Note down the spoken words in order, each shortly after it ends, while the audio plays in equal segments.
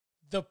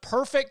The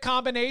perfect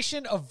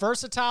combination of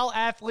versatile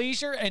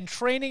athleisure and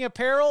training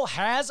apparel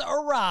has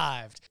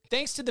arrived.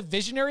 Thanks to the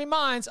visionary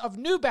minds of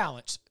New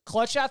Balance,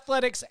 Clutch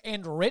Athletics,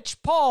 and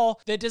Rich Paul,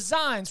 the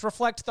designs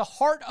reflect the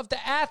heart of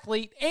the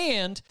athlete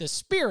and the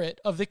spirit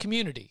of the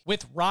community.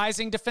 With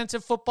rising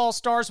defensive football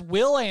stars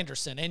Will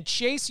Anderson and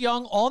Chase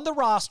Young on the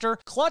roster,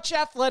 Clutch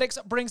Athletics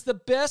brings the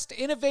best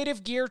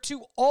innovative gear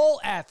to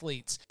all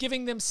athletes,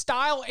 giving them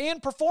style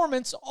and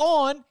performance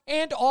on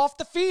and off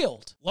the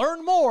field.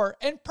 Learn more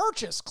and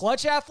purchase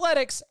Clutch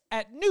Athletics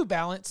at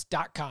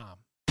newbalance.com.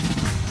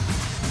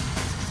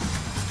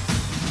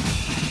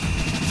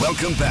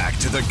 Welcome back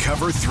to the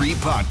Cover 3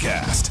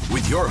 podcast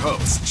with your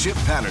hosts, Chip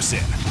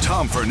Patterson,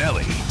 Tom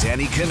Fernelli,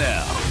 Danny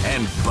Cannell,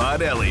 and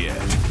Bud Elliott.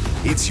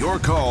 It's your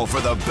call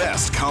for the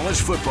best college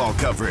football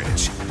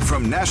coverage,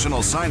 from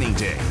National Signing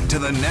Day to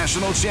the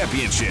National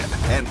Championship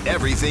and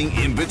everything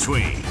in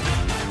between.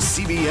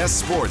 CBS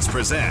Sports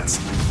presents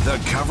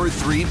the Cover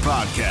 3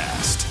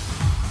 podcast.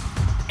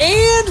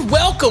 And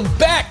welcome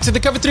back to the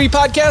Cover 3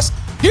 podcast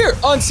here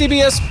on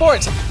CBS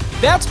Sports.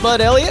 That's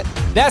Bud Elliott.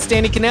 That's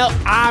Danny Cannell.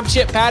 I'm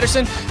Chip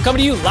Patterson, coming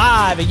to you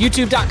live at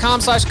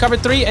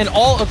youtube.com/cover3 and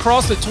all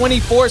across the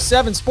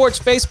 24/7 Sports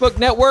Facebook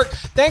network.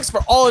 Thanks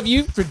for all of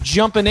you for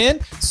jumping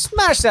in.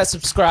 Smash that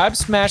subscribe,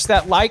 smash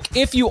that like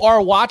if you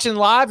are watching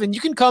live, and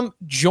you can come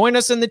join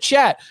us in the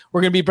chat.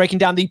 We're going to be breaking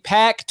down the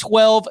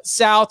Pac-12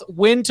 South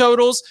win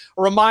totals.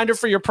 A reminder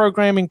for your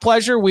programming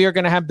pleasure, we are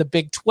going to have the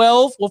Big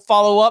 12. We'll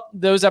follow up.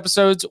 Those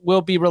episodes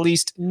will be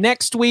released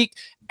next week.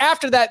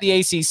 After that, the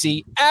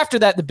ACC. After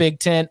that, the Big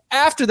 10.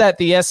 After that,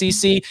 the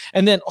SEC.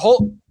 And then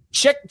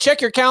check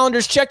your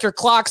calendars, check your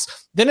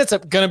clocks. Then it's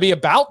going to be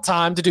about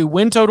time to do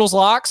win totals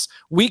locks,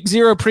 week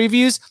 0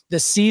 previews. The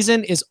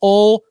season is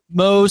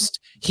almost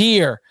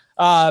here.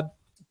 Bud,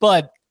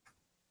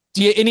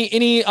 do you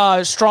any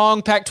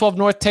strong Pac-12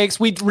 North takes?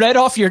 We read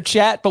off your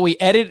chat, but we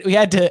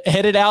had to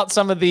edit out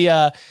some of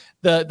the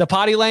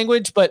potty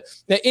language. But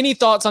any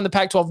thoughts on the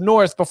Pac-12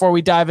 North before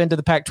we dive into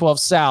the Pac-12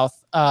 South?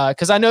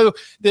 Because I know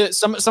that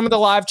some of the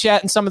live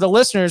chat and some of the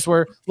listeners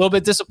were a little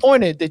bit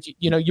disappointed that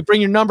you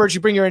bring your numbers,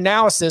 you bring your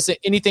analysis.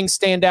 Anything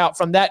stand out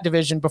from that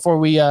division before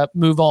we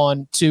move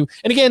on to?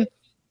 And again,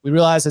 we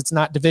realize it's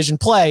not division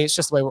play; it's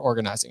just the way we're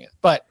organizing it.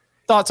 But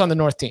thoughts on the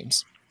North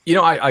teams?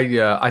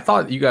 I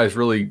thought you guys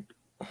really.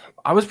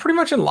 I was pretty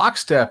much in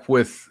lockstep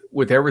with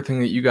everything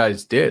that you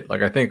guys did.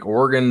 Like, I think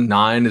Oregon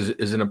 9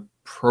 is an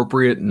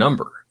appropriate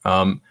number.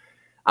 I'm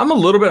a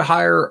little bit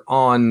higher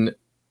on.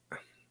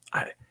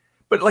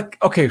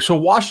 So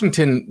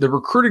Washington, the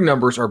recruiting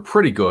numbers are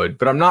pretty good,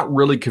 but I'm not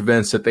really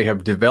convinced that they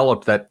have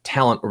developed that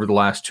talent over the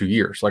last 2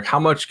 years. Like, how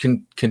much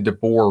can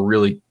DeBoer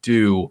really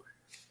do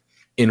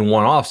in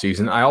one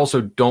offseason? I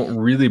also don't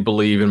really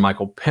believe in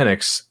Michael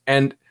Penix.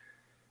 And,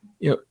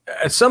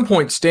 at some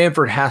point,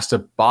 Stanford has to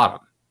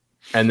bottom,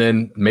 and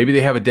then maybe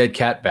they have a dead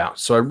cat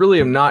bounce. So I really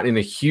am not in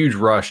a huge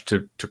rush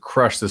to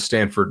crush the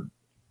Stanford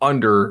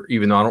under,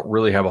 even though I don't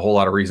really have a whole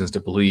lot of reasons to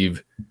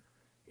believe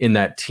in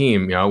that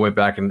team. I went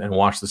back and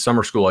watched the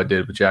summer school I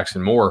did with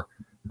Jackson Moore,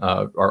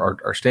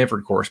 our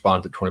Stanford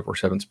correspondent at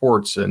 24/7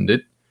 Sports, and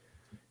it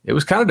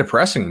was kind of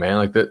depressing, man.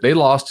 Like, they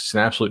lost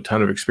an absolute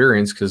ton of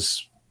experience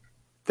because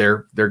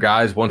their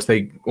guys, once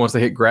they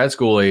hit grad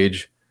school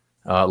age,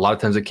 a lot of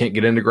times they can't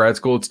get into grad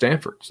school at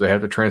Stanford, so they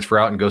have to transfer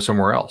out and go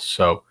somewhere else.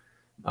 So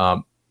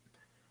I'm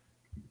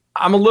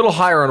a little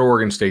higher on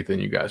Oregon State than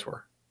you guys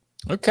were.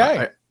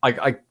 Okay.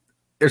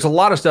 There's a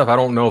lot of stuff I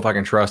don't know if I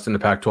can trust in the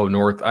Pac-12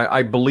 North.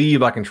 I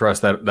believe I can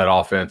trust that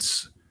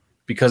offense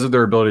because of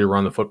their ability to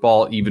run the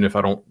football, even if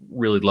I don't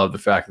really love the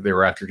fact that they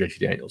were after JT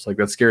Daniels. Like,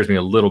 that scares me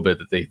a little bit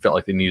that they felt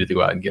like they needed to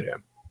go out and get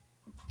him.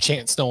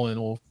 Chance Nolan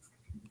will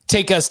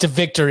take us to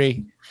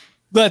victory.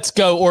 Let's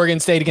go Oregon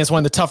State against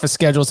one of the toughest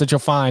schedules that you'll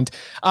find.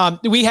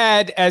 We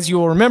had, as you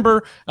will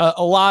remember,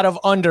 a lot of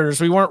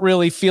unders. We weren't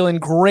really feeling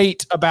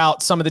great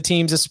about some of the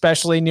teams,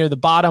 especially near the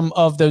bottom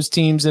of those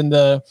teams in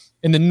the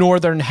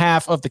northern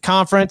half of the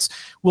conference.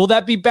 Will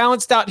that be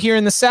balanced out here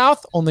in the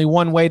South? Only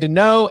one way to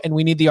know, and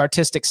we need the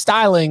artistic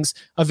stylings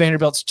of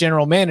Vanderbilt's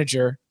general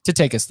manager to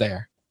take us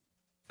there.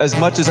 As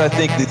much as I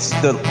think it's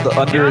the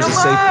under is a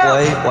safe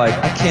play, like,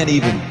 I can't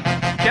even.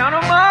 Count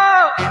them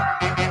up!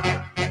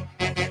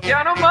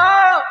 Count them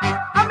up!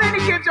 How many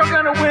kids are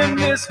going to win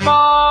this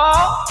fall?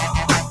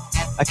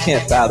 I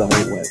can't fathom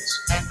 8 wins.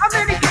 How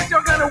many kids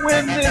are going to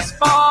win this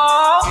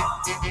fall?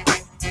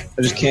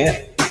 I just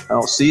can't. I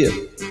don't see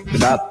it.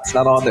 It's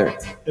not on there.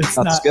 It's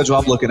not the schedule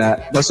I'm looking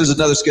at. Unless there's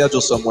another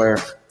schedule somewhere.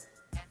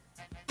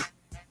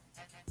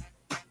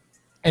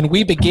 And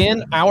we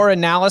begin our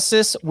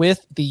analysis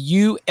with the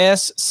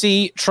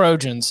USC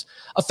Trojans,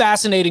 a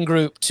fascinating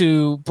group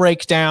to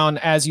break down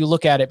as you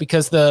look at it,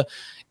 because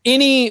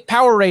any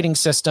power rating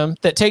system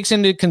that takes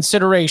into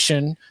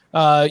consideration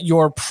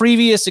your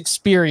previous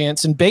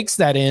experience and bakes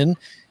that in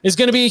is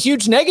going to be a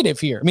huge negative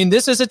here. I mean,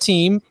 this is a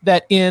team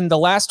that in the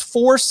last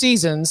 4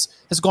 seasons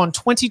has gone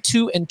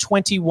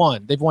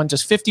 22-21. They've won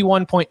just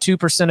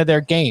 51.2% of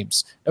their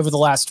games over the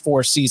last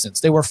 4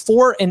 seasons. They were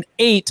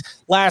 4-8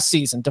 last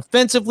season.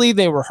 Defensively,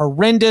 they were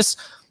horrendous.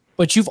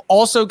 but you've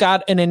also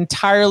got an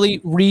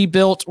entirely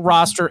rebuilt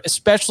roster,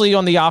 especially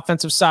on the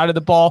offensive side of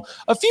the ball.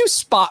 A few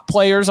spot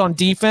players on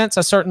defense.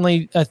 I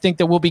certainly think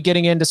that we'll be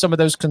getting into some of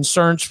those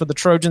concerns for the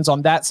Trojans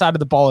on that side of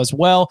the ball as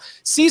well.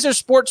 Caesar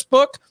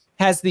Sportsbook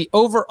has the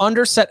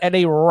over-under set at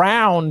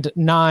around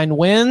 9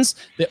 wins.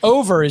 The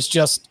over is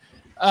just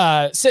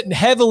sitting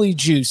heavily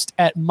juiced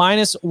at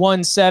minus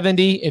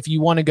 170. If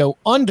you want to go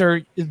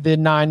under the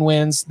 9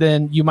 wins,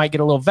 then you might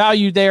get a little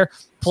value there.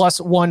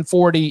 Plus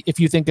 140 if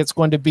you think it's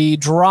going to be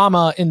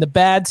drama in the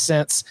bad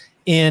sense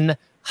in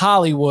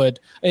Hollywood.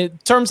 In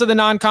terms of the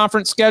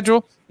non-conference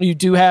schedule, you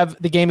do have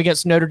the game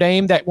against Notre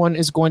Dame. That one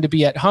is going to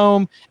be at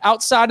home.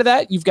 Outside of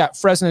that, you've got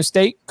Fresno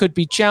State, could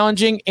be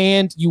challenging,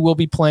 and you will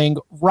be playing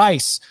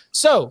Rice.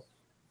 So,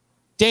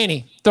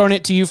 Danny, throwing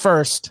it to you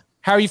first.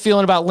 How are you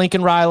feeling about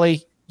Lincoln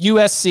Riley,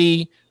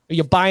 USC? Are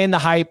you buying the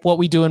hype? What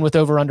we doing with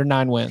over under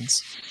 9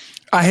 wins?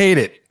 I hate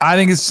it. I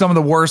think it's some of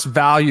the worst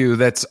value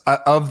that's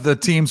of the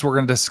teams we're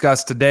going to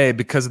discuss today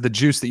because of the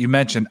juice that you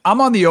mentioned.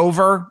 I'm on the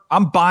over.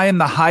 I'm buying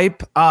the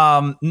hype.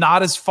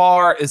 Not as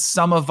far as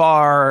some of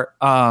our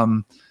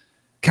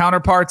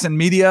counterparts in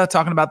media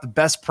talking about the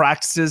best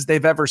practices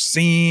they've ever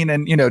seen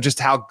and, just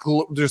how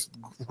just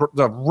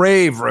the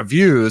rave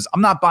reviews.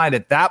 I'm not buying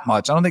it that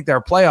much. I don't think they're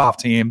a playoff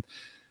team.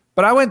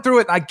 But I went through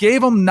it and I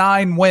gave them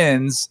 9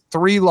 wins,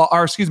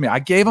 I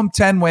gave them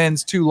 10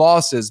 wins, 2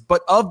 losses.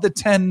 But of the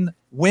 10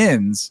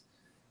 wins,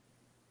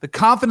 the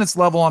confidence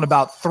level on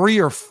about 3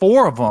 or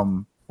 4 of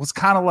them was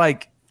kind of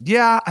like,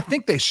 yeah, I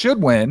think they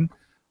should win.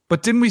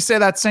 But didn't we say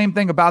that same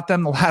thing about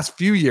them the last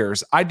few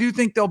years? I do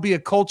think there'll be a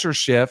culture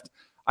shift.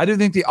 I do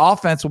think the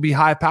offense will be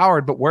high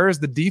powered, but where is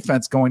the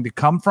defense going to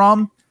come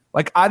from?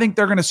 Like, I think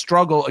they're going to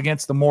struggle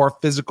against the more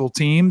physical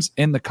teams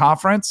in the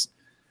conference.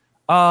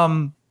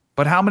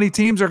 But how many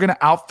teams are going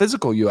to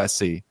out-physical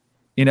USC?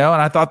 And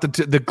I thought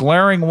the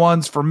glaring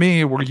ones for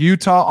me were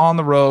Utah on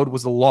the road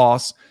was a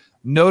loss.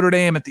 Notre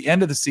Dame at the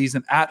end of the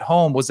season at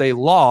home was a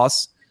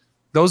loss.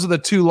 Those are the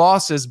 2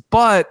 losses.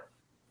 But,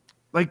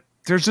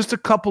 there's just a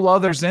couple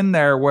others in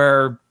there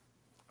where,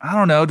 I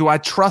don't know, do I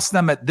trust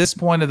them at this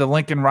point of the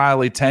Lincoln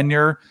Riley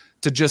tenure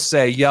to just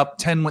say, yep,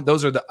 10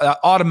 those are the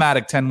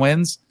automatic 10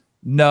 wins?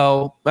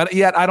 No. But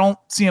yet I don't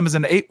see them as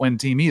an 8-win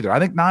team either. I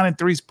think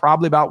 9-3 is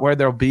probably about where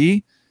they'll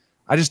be.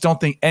 I just don't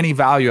think any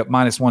value at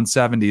minus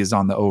 170 is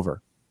on the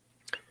over.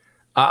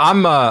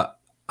 I'm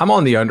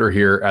on the under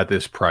here at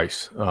this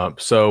price.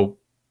 So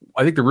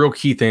I think the real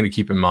key thing to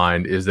keep in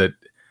mind is that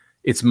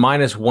it's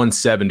minus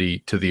 170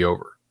 to the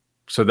over.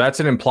 So that's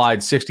an implied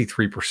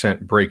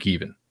 63% break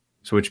even.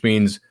 So which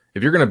means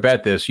if you're going to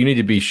bet this, you need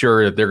to be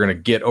sure that they're going to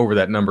get over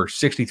that number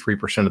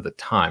 63% of the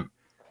time.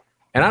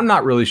 And I'm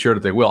not really sure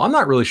that they will. I'm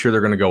not really sure they're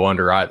going to go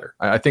under either.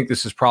 I think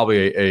this is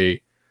probably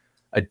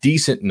a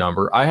decent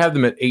number. I have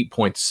them at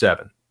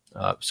 8.7.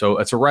 So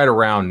it's right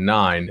around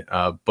 9.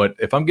 But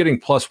if I'm getting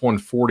plus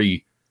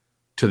 140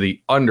 to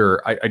the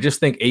under, I just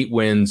think 8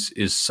 wins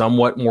is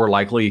somewhat more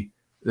likely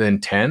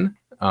than 10.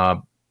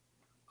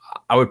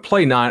 I would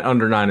play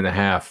under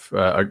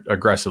 9.5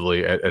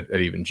 aggressively at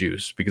even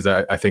juice because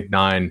I think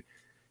 9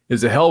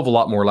 is a hell of a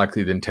lot more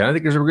likely than 10. I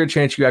think there's a good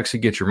chance you actually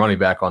get your money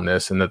back on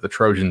this and that the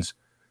Trojans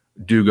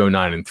do go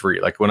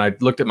 9-3. Like when I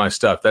looked at my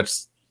stuff,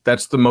 that's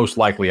the most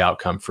likely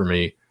outcome for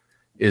me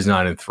is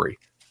 9-3.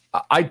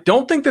 I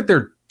don't think that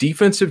their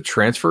defensive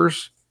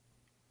transfers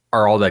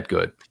are all that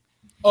good.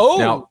 Oh,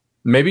 now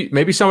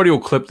maybe somebody will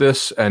clip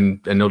this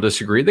and they'll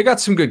disagree. They got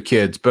some good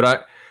kids,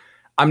 but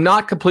I'm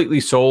not completely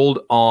sold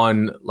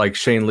on like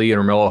Shane Lee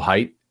and Romello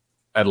Height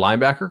at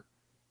linebacker.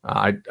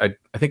 I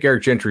think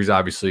Eric Gentry's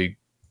obviously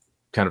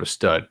kind of a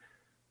stud.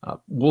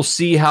 We'll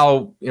see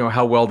how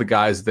well the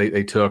guys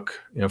they took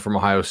from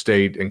Ohio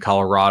State and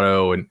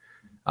Colorado, and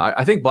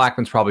I think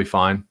Blackman's probably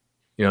fine.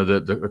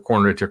 The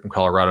corner they took from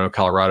Colorado.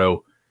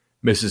 Colorado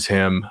misses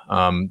him.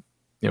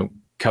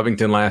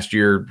 Covington last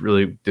year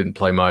really didn't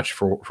play much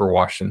for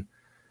Washington.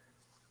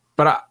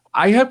 But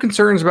I have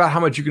concerns about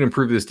how much you can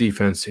improve this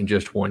defense in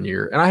just 1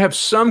 year. And I have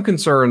some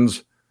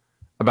concerns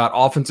about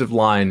offensive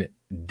line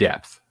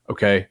depth,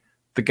 okay?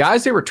 The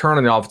guys they return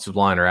on the offensive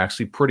line are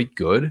actually pretty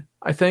good,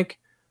 I think.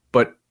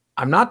 But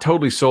I'm not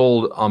totally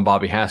sold on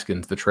Bobby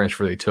Haskins, the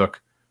transfer they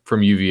took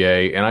from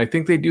UVA. And I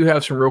think they do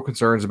have some real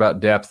concerns about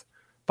depth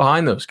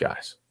behind those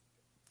guys.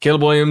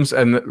 Caleb Williams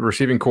and the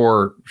receiving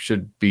core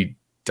should be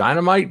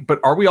dynamite. But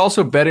are we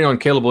also betting on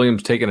Caleb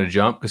Williams taking a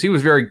jump? Because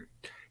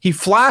he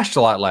flashed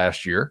a lot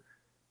last year.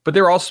 But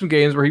there were also some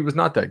games where he was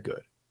not that good.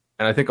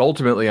 And I think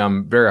ultimately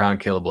I'm very high on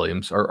Caleb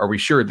Williams. Are we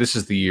sure this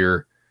is the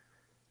year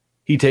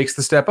he takes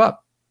the step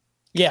up?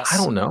 Yes. I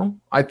don't know.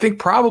 I think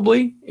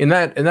probably in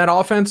that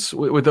offense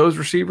with those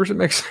receivers, it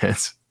makes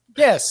sense.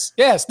 Yes.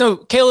 No,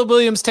 Caleb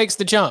Williams takes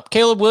the jump.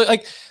 Get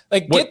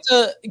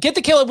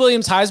the Caleb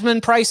Williams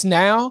Heisman price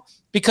now,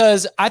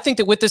 because I think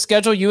that with the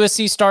schedule,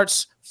 USC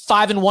starts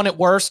 5-1 at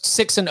worst,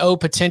 6-0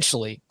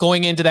 potentially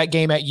going into that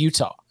game at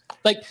Utah.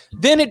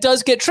 Then it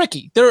does get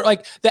tricky. The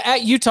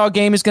at Utah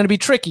game is going to be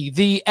tricky.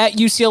 The at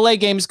UCLA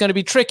game is going to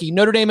be tricky.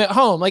 Notre Dame at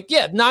home.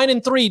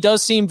 9-3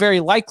 does seem very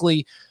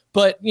likely.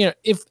 But,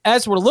 if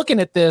as we're looking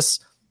at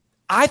this,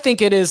 I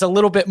think it is a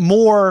little bit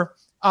more.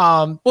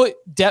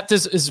 Depth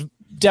is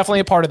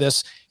definitely a part of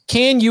this.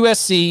 Can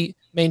USC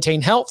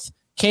maintain health?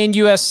 Can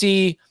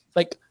USC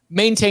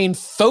maintain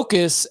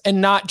focus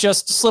and not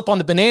just slip on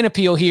the banana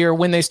peel here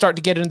when they start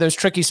to get into those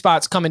tricky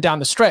spots coming down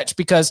the stretch?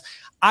 Because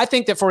I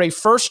think that for a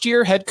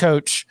first-year head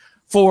coach,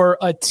 for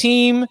a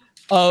team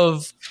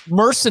of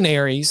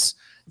mercenaries,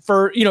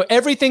 for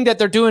everything that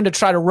they're doing to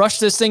try to rush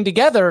this thing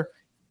together,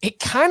 it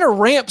kind of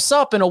ramps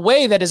up in a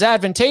way that is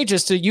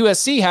advantageous to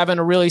USC having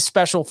a really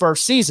special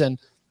first season.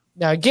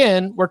 Now,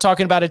 again, we're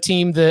talking about a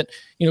team that,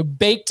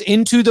 baked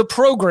into the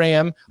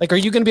program. Are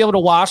you going to be able to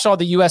wash all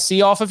the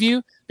USC off of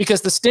you?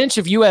 Because the stench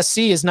of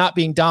USC is not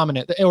being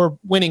dominant or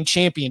winning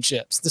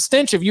championships. The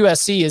stench of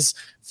USC is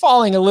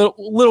falling a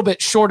little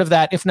bit short of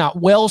that, if not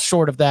well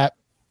short of that.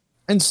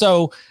 And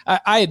so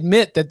I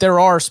admit that there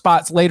are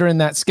spots later in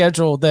that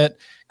schedule that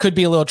could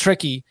be a little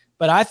tricky.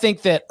 But I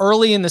think that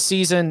early in the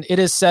season, it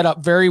is set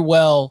up very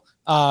well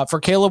for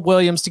Caleb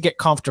Williams to get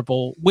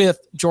comfortable with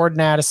Jordan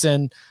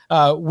Addison,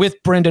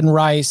 with Brendan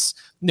Rice,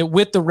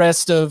 with the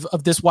rest of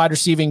this wide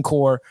receiving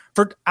core.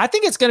 I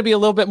think it's going to be a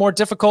little bit more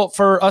difficult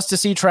for us to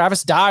see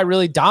Travis Dye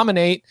really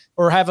dominate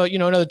or have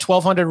another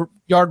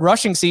 1,200-yard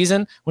rushing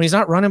season when he's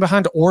not running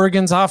behind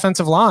Oregon's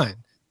offensive line.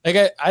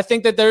 I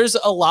think that there's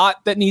a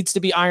lot that needs to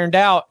be ironed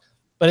out,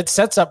 but it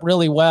sets up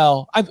really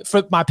well.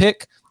 For my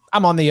pick,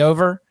 I'm on the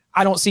over.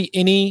 I don't see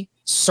any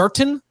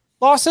certain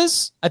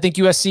losses. I think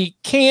USC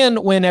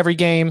can win every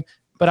game,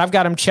 but I've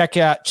got them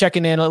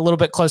checking in a little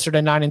bit closer to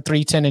 9-3,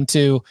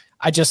 10-2.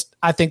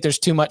 I think there's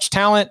too much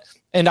talent,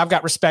 and I've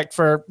got respect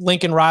for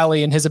Lincoln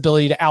Riley and his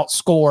ability to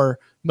outscore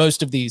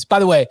most of these. By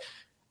the way,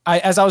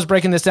 as I was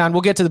breaking this down,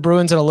 we'll get to the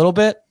Bruins in a little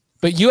bit,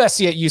 but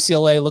USC at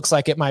UCLA looks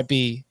like it might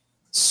be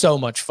so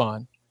much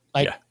fun.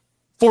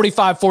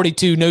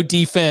 45-42, no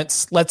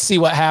defense. Let's see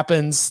what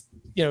happens.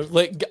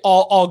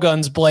 All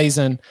guns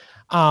blazing.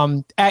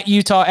 At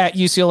Utah, at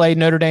UCLA,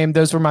 Notre Dame,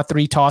 those were my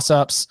three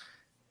toss-ups.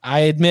 I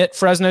admit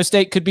Fresno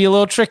State could be a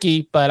little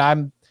tricky, but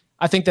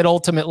I think that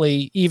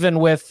ultimately, even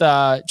with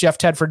Jeff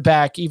Tedford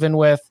back, even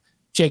with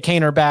Jake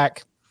Haener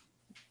back,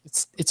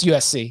 it's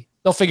USC.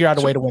 They'll figure out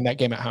a way to win that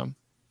game at home.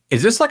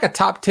 Is this like a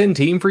top 10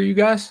 team for you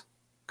guys?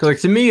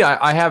 Because to me,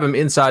 I have them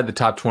inside the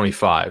top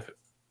 25.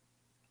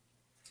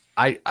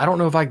 I don't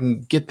know if I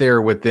can get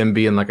there with them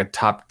being like a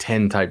top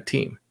 10 type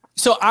team.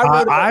 So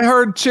I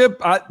heard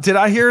Chip. Did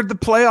I hear the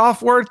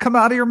playoff word come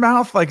out of your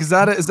mouth? Is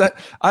that?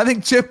 I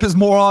think Chip is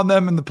more on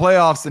them in the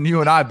playoffs than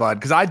you and I, bud.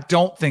 Because I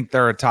don't think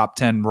they're a top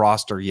 10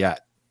 roster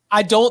yet.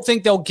 I don't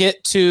think they'll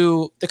get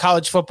to the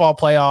college football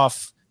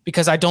playoff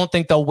because I don't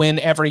think they'll win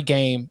every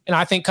game. And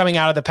I think coming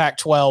out of the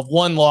Pac-12,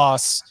 one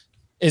loss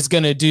is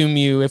going to doom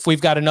you. If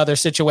we've got another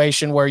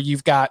situation where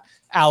you've got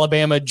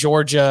Alabama,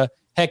 Georgia,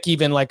 heck,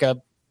 even like a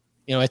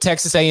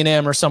Texas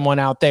A&M or someone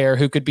out there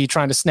who could be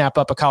trying to snap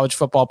up a college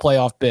football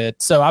playoff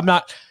bid. So I'm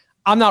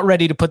not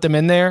ready to put them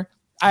in there.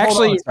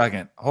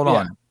 Hold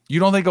on. You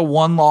don't think a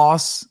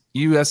one-loss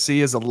USC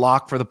is a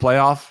lock for the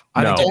playoff?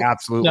 I think they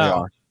absolutely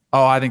are.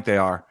 Oh, I think they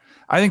are.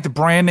 I think the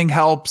branding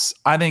helps.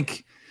 I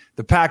think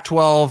the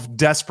Pac-12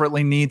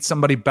 desperately needs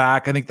somebody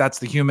back. I think that's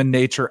the human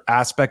nature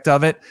aspect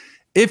of it.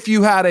 If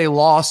you had a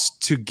loss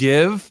to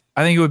give,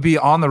 I think it would be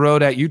on the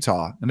road at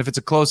Utah. And if it's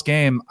a close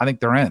game, I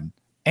think they're in.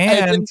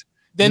 And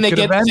then they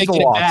get the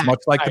loss,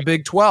 much like the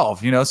Big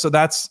 12, So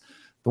that's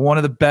one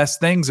of the best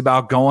things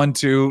about going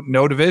to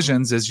no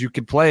divisions is you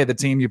could play the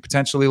team you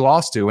potentially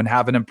lost to and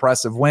have an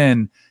impressive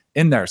win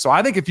in there. So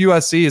I think if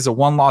USC is a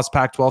one-loss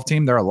Pac-12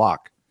 team, they're a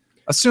lock,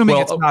 assuming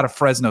it's not a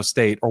Fresno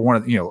State or one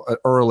of an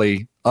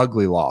early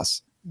ugly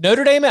loss.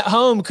 Notre Dame at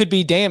home could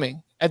be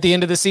damning at the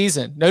end of the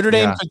season. Notre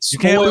Dame could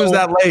spoil, you can't lose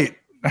that late,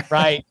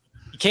 right?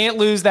 You can't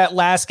lose that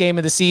last game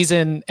of the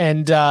season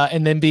and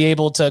then be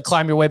able to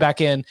climb your way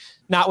back in.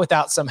 Not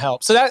without some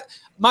help. So that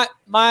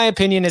my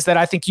opinion is that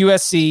I think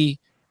USC,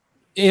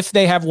 if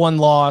they have one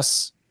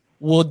loss,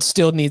 would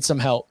still need some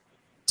help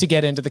to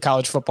get into the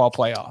college football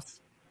playoff.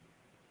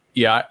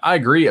 Yeah, I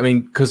agree. I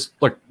mean, because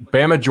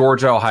Bama,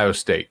 Georgia, Ohio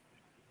State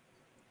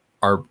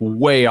are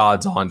way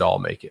odds on to all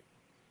make it,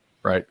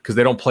 right? Because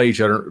they don't play each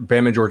other.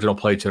 Bama and Georgia don't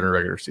play each other in the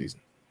regular season.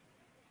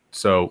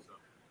 So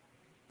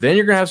then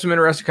you're going to have some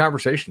interesting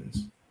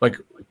conversations.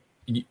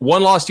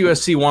 One loss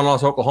USC, one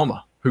loss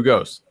Oklahoma. Who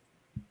goes?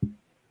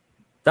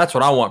 That's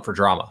what I want for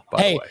drama, by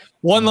the way.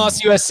 One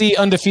loss USC,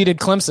 undefeated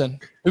Clemson.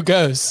 Who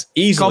goes?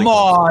 Easily. Come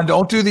on,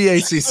 don't do the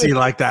ACC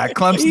like that.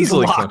 Clemson's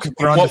easily locked.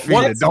 They're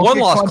undefeated. One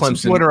loss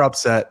Clemson. Twitter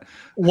upset.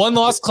 One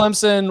loss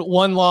Clemson,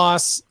 one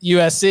loss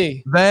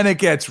USC. Then it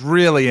gets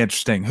really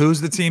interesting.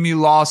 Who's the team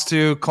you lost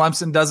to?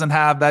 Clemson doesn't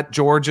have that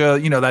Georgia,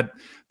 that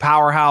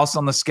powerhouse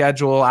on the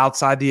schedule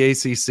outside the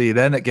ACC.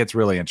 Then it gets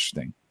really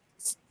interesting.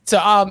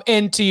 So,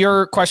 and to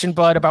your question,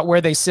 Bud, about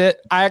where they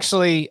sit, I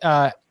actually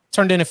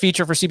turned in a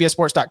feature for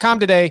CBSSports.com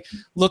today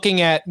looking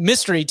at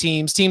mystery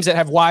teams that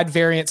have wide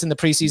variance in the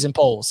preseason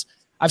polls.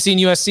 I've seen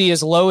USC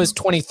as low as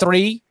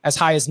 23, as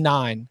high as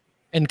 9,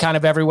 and kind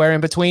of everywhere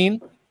in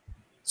between.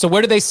 So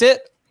where do they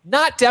sit?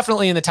 Not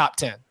definitely in the top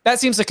 10. That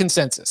seems a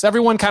consensus.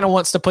 Everyone kind of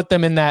wants to put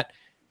them in that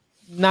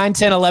 9,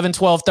 10, 11,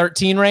 12,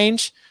 13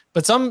 range.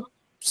 But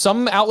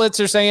some outlets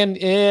are saying,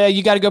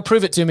 you got to go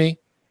prove it to me.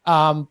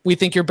 We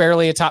think you're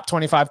barely a top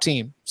 25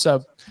 team.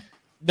 So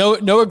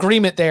no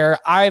agreement there.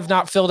 I've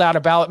not filled out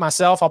a ballot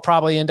myself. I'll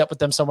probably end up with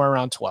them somewhere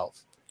around 12.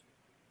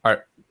 All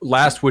right.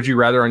 Last, would you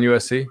rather on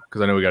USC?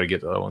 Because I know we got to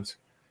get to the other ones.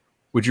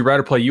 Would you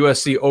rather play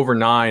USC over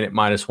 9 at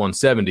minus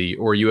 170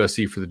 or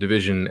USC for the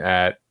division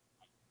at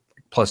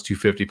plus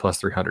 250, plus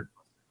 300?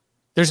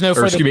 There's no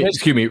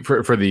excuse me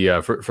for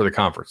the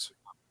conference.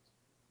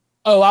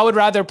 Oh, I would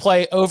rather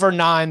play over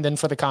 9 than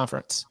for the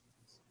conference.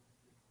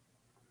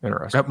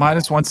 Interesting. At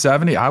minus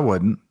 170, I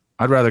wouldn't.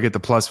 I'd rather get the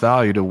plus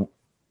value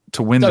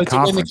to win the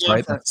conference,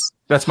 right?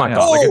 That's my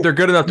thought. Like if they're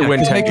good enough to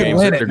win 10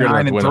 games, they're good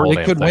enough to win the whole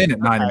They could win at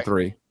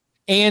 9-3.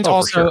 And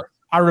also, sure.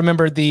 I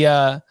remember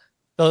the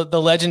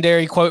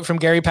legendary quote from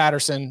Gary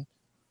Patterson.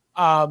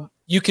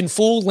 You can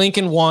fool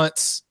Lincoln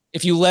once.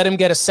 If you let him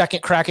get a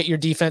second crack at your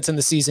defense in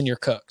the season, you're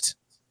cooked.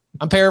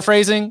 I'm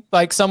paraphrasing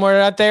like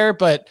somewhere out there,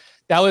 but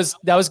that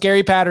was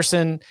Gary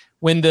Patterson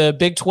when the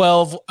Big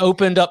 12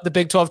 opened up the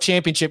Big 12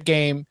 championship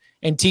game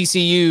and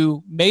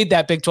TCU made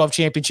that Big 12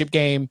 championship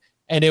game,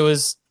 and it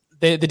was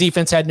the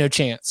defense had no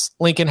chance.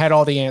 Lincoln had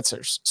all the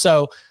answers.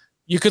 So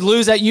you could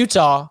lose at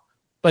Utah,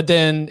 but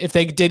then if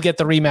they did get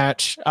the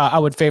rematch, I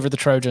would favor the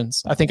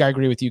Trojans. I think I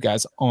agree with you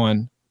guys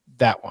on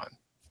that one.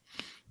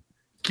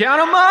 Count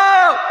them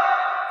up!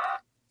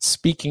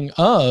 Speaking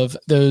of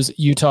those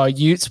Utah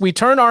Utes, we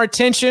turn our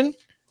attention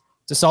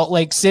to Salt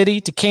Lake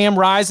City, to Cam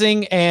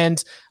Rising,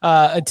 and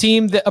a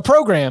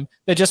program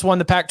that just won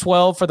the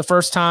Pac-12 for the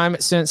first time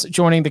since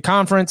joining the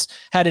conference,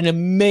 had an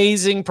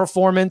amazing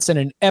performance in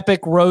an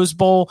epic Rose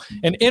Bowl,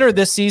 and entered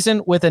this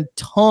season with a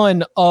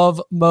ton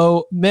of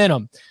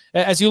momentum.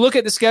 As you look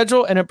at the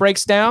schedule and it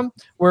breaks down,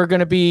 we're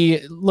going to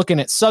be looking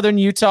at Southern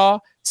Utah,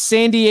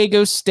 San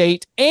Diego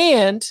State,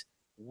 and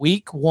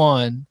Week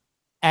 1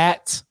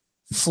 at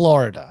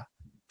Florida,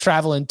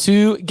 traveling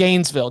to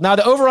Gainesville. Now,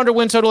 the over-under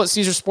win total at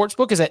Caesars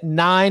Sportsbook is at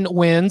 9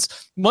 wins,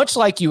 much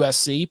like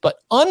USC, but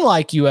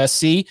unlike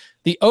USC,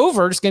 the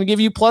over is going to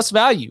give you plus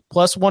value,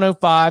 plus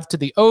 105 to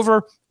the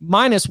over,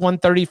 minus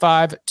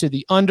 135 to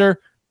the under.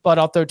 But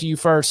I'll throw it to you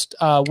first.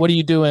 What are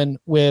you doing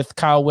with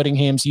Kyle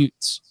Whittingham's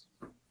Utes?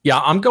 Yeah,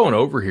 I'm going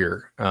over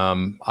here.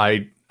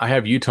 I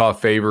have Utah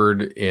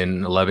favored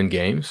in 11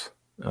 games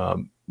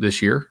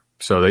this year.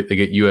 So they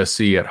get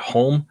USC at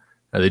home.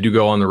 They do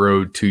go on the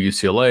road to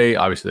UCLA.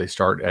 Obviously, they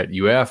start at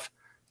UF,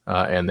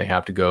 and they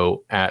have to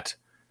go at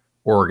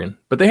Oregon.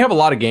 But they have a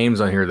lot of games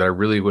on here that I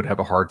really would have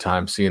a hard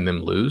time seeing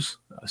them lose.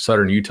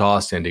 Southern Utah,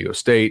 San Diego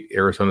State,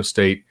 Arizona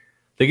State.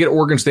 They get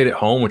Oregon State at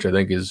home, which I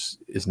think is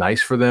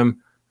nice for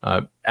them.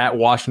 At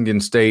Washington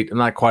State, I'm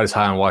not quite as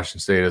high on Washington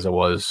State as I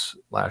was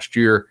last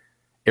year.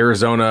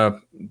 Arizona,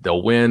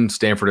 they'll win.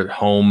 Stanford at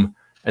home.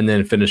 And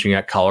then finishing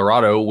at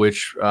Colorado,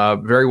 which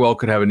very well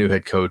could have a new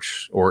head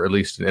coach or at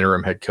least an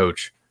interim head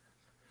coach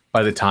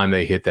by the time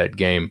they hit that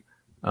game.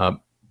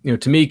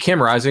 To me,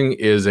 Cam Rising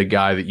is a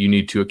guy that you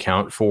need to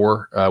account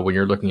for when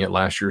you're looking at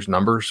last year's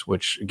numbers,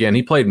 which, again,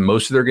 he played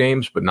most of their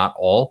games, but not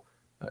all.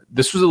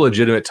 This was a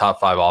legitimate top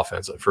 5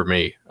 offense for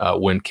me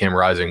when Cam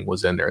Rising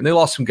was in there. And they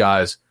lost some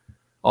guys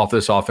off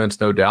this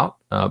offense, no doubt.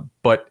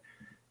 But,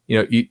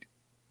 you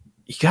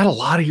got a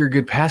lot of your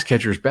good pass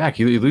catchers back.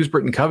 You lose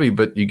Britton Covey,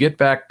 but you get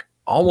back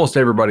almost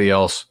everybody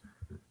else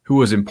who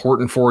was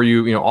important for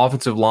you.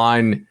 Offensive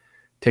line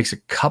takes a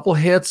couple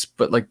hits,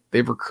 but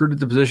they've recruited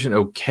the position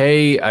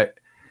okay.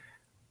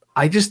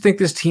 I just think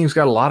this team's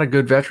got a lot of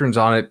good veterans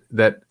on it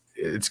that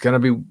it's going to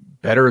be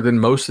better than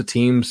most of the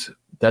teams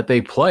that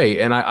they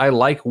play. And I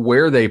like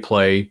where they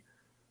play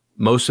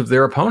most of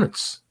their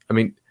opponents. I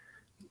mean,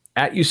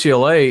 at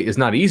UCLA is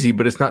not easy,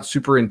 but it's not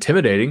super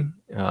intimidating.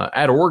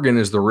 At Oregon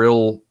is the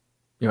real,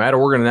 at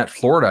Oregon and at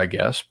Florida, I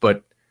guess.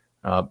 But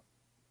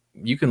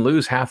you can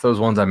lose half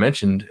those ones I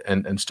mentioned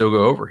and still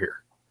go over here.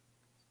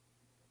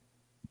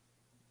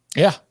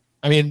 Yeah.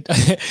 I mean,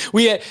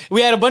 we had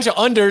a bunch of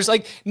unders,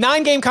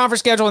 9-game conference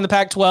schedule in the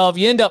Pac-12.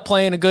 You end up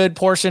playing a good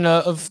portion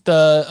of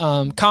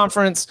the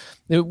conference.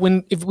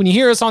 When you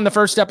hear us on the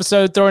first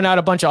episode throwing out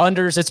a bunch of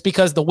unders, it's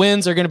because the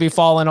wins are going to be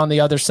falling on the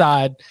other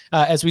side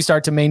as we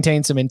start to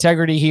maintain some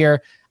integrity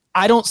here.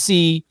 I don't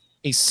see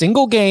a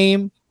single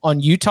game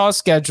on Utah's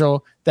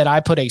schedule that I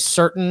put a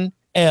certain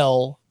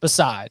L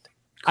beside.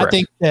 Correct. I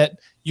think that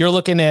you're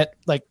looking at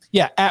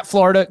at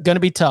Florida, going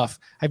to be tough.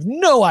 I have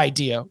no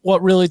idea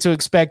what really to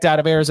expect out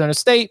of Arizona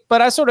State,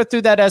 but I sort of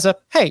threw that as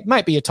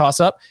might be a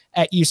toss-up.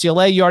 At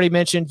UCLA, you already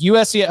mentioned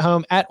USC at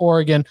home, at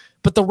Oregon,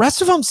 but the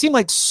rest of them seem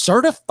like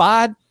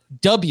certified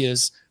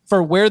W's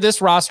for where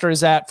this roster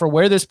is at, for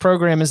where this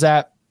program is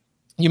at.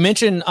 You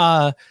mentioned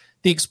the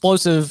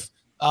explosive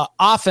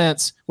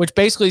offense, which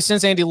basically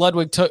since Andy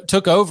Ludwig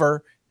took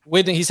over,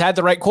 when he's had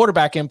the right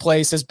quarterback in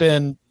place, has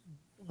been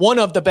one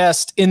of the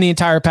best in the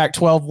entire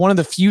Pac-12. One of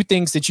the few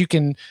things that you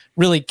can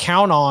really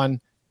count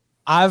on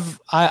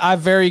I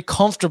very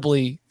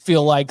comfortably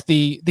feel like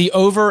the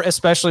over,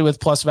 especially with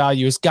plus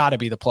value, has got to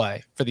be the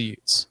play for the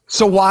Utes.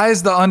 So why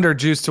is the under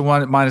juiced to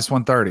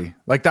 -130?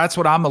 Like, that's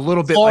what I'm a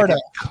little bit Florida.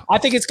 like. I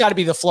think it's got to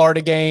be the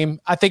Florida game.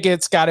 I think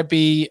it's got to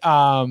be.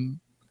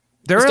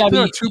 They're a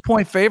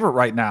 2-point favorite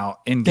right now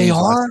in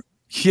Gainesville. They are?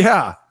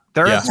 Yeah.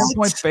 They're a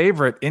 2-point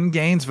favorite in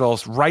Gainesville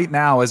right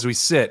now as we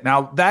sit.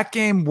 Now, that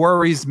game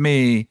worries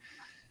me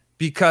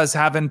because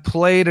having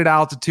played at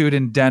altitude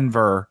in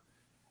Denver,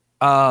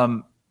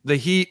 the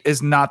heat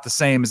is not the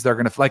same as they're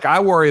going to – like, I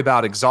worry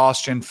about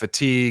exhaustion,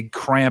 fatigue,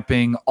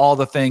 cramping, all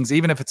the things,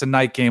 even if it's a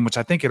night game, which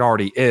I think it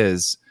already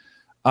is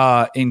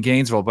in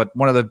Gainesville. But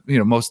one of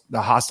the most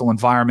hostile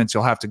environments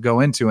you'll have to go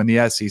into in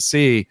the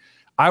SEC –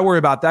 I worry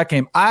about that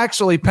game. I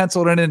actually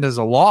penciled it in as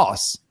a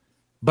loss,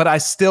 but I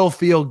still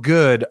feel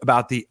good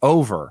about the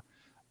over.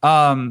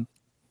 The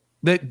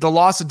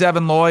loss of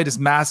Devin Lloyd is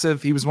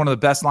massive. He was one of the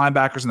best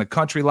linebackers in the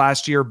country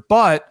last year.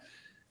 But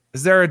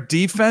is there a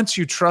defense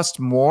you trust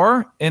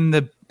more in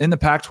the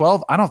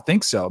Pac-12? I don't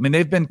think so. I mean,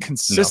 they've been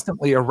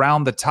consistently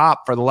around the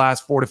top for the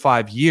last 4 to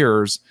 5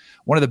 years.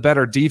 One of the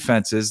better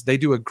defenses. They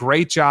do a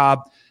great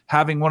job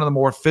having one of the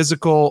more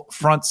physical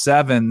front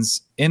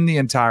sevens in the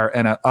entire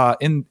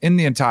in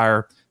the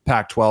entire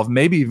Pac-12,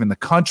 maybe even the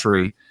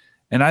country.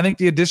 And I think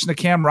the addition of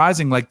Cam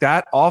Rising, like,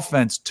 that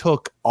offense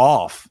took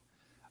off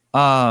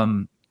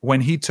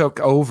when he took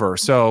over.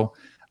 So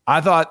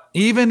I thought,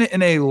 even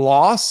in a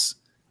loss,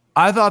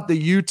 I thought the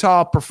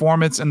Utah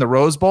performance in the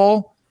Rose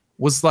Bowl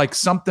was like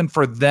something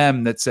for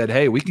them that said,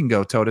 hey, we can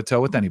go toe to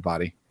toe with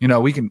anybody.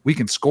 We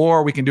can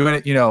score, we can do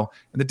it. And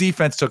the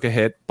defense took a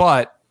hit,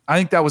 but I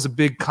think that was a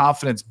big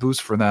confidence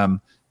boost for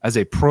them as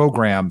a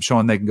program,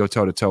 showing they can go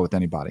toe-to-toe with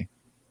anybody.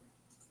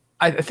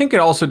 I think it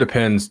also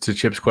depends, to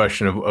Chip's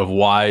question of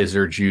why is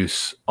there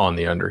juice on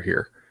the under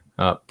here?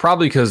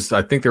 Probably because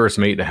I think there were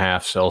some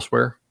 8.5s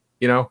elsewhere,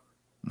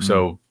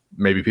 So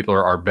maybe people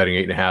are betting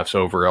 8.5s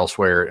over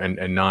elsewhere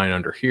and 9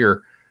 under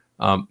here.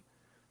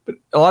 But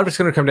a lot of it's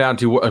going to come down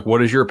to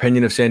what is your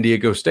opinion of San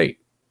Diego State,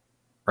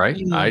 right?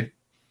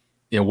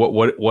 Mm-hmm.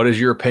 What is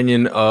your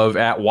opinion of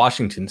at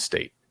Washington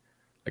State?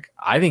 Like,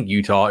 I think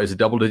Utah is a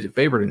double-digit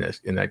favorite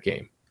in that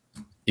game.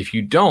 If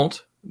you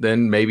don't,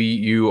 then maybe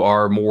you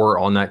are more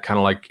on that kind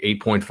of like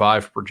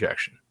 8.5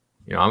 projection.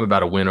 I'm about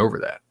to win over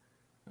that.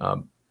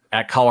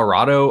 At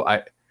Colorado,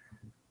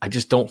 I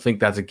just don't think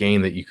that's a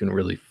game that you can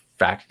really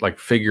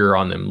figure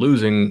on them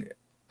losing.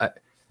 I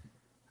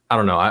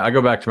don't know. I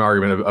go back to my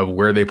argument of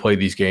where they play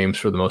these games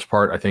for the most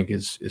part. I think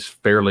is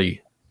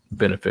fairly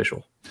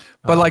beneficial.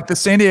 But like the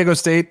San Diego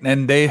State,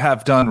 and they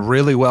have done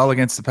really well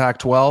against the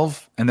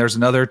Pac-12. And there's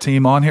another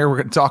team on here we're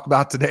going to talk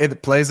about today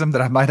that plays them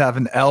that I might have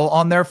an L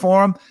on there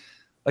for them.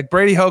 Like,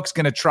 Brady Hoke's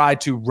going to try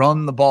to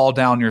run the ball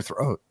down your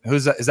throat.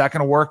 Is that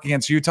going to work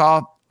against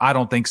Utah? I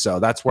don't think so.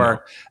 That's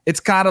where it's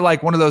kind of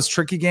like one of those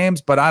tricky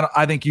games. But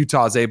I think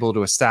Utah is able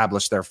to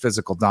establish their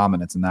physical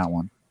dominance in that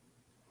one.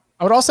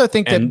 I would also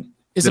think that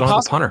is it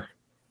possible? Punter.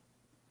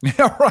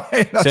 Yeah,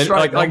 right. That's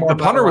right. Like the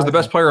punter was the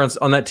best player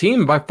on that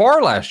team by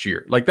far last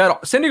year. Like,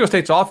 that San Diego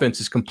State's offense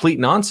is complete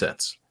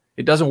nonsense.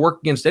 It doesn't work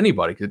against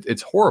anybody.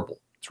 It's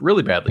horrible. It's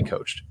really badly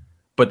coached.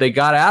 But they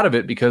got out of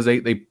it because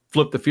they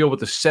flipped the field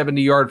with a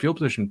 70-yard field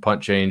position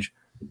punt change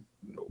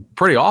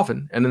pretty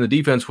often, and then the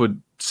defense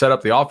would set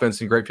up the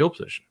offense in great field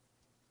position.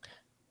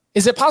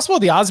 Is it possible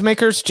the odds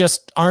makers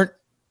just aren't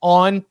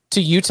on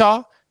to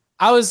Utah?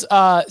 I was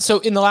so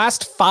in the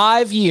last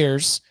 5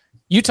 years,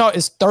 Utah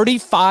is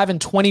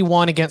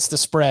 35-21 against the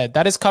spread.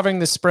 That is covering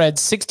the spread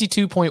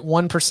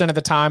 62.1% of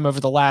the time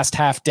over the last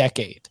half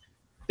decade.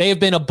 They have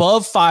been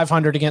above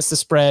 500 against the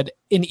spread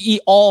in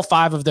all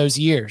 5 of those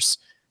years.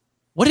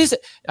 What is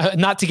it?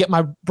 Not to get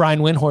my Brian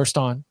Windhorst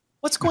on.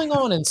 What's going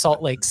on in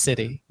Salt Lake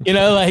City?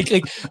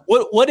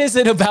 What is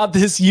it about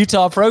this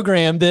Utah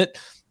program that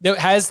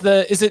has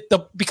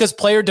because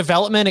player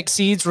development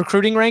exceeds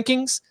recruiting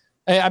rankings?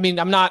 I mean,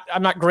 I'm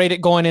not great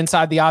at going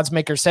inside the odds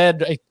maker's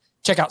head.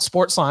 Check out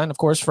Sportsline, of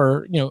course,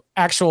 for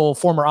actual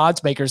former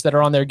odds makers that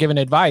are on there giving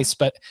advice.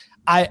 But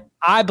I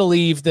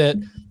believe that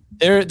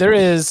there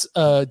is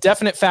a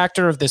definite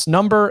factor of this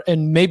number,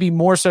 and maybe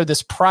more so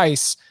this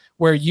price,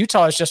 where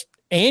Utah is just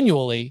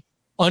annually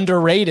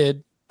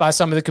underrated by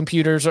some of the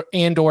computers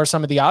or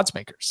some of the odds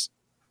makers.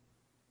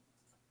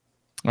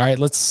 All right,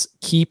 let's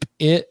keep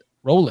it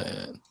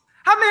rolling.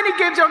 How many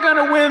games y'all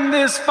gonna win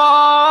this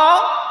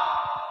fall?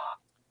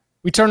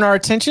 We turn our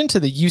attention to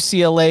the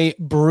UCLA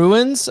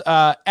Bruins.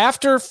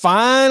 After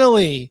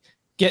finally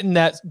getting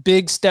that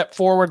big step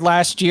forward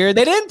last year,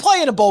 they didn't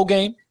play in a bowl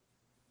game,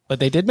 but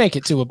they did make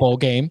it to a bowl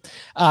game.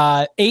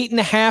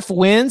 8.5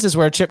 wins is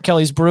where Chip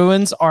Kelly's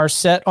Bruins are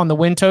set on the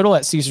win total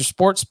at Caesar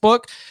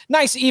Sportsbook.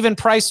 Nice even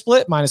price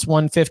split,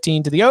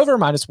 -115 to the over,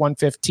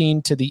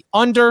 -115 to the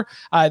under.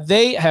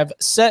 They have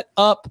set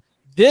up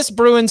this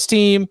Bruins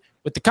team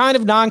with the kind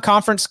of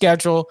non-conference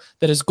schedule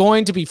that is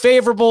going to be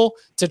favorable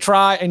to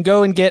try and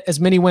go and get as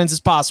many wins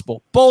as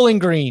possible. Bowling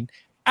Green,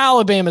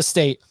 Alabama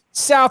State,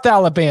 South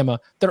Alabama,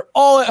 they're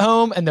all at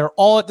home and they're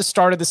all at the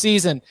start of the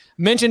season.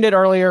 Mentioned it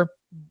earlier.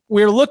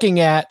 We're looking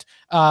at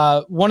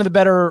One of the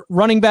better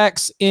running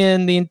backs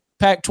in the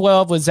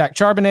Pac-12 was Zach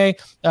Charbonnet,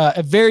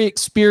 a very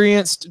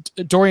experienced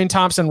Dorian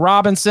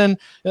Thompson-Robinson,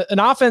 an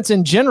offense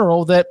in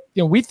general that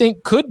we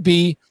think could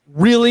be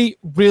really,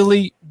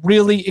 really,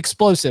 really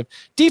explosive.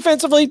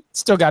 Defensively,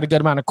 still got a good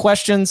amount of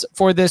questions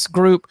for this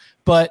group,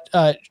 but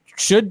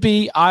should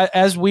be,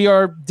 as we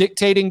are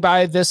dictating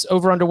by this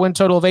over-under win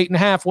total of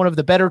 8.5, one of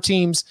the better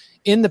teams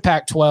in the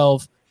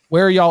Pac-12.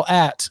 Where are y'all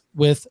at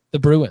with the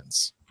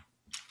Bruins?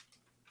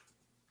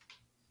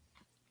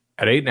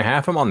 At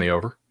 8.5, I'm on the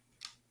over.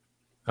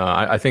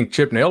 I think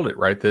Chip nailed it,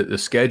 right? The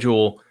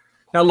schedule.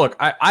 Now, look,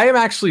 I am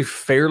actually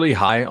fairly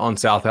high on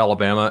South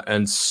Alabama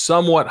and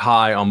somewhat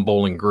high on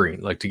Bowling Green.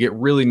 Like, to get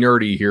really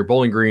nerdy here,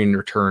 Bowling Green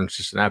returns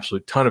just an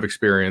absolute ton of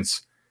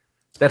experience.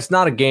 That's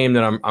not a game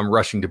that I'm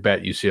rushing to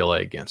bet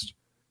UCLA against,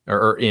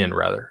 or in,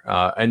 rather.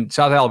 And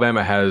South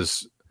Alabama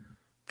has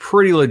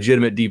pretty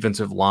legitimate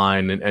defensive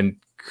line and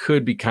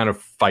could be kind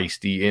of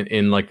feisty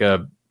in like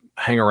a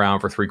hang around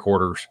for three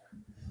quarters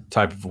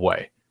type of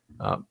way.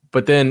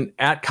 But then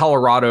at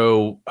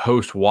Colorado,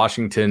 host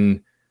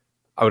Washington,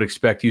 I would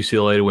expect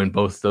UCLA to win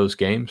both those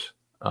games.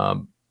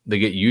 They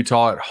get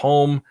Utah at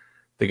home.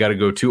 They got to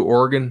go to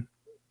Oregon.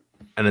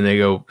 And then they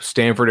go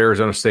Stanford,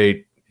 Arizona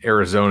State,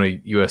 Arizona,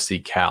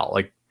 USC, Cal.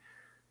 Like,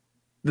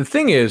 the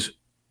thing is,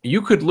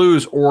 you could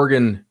lose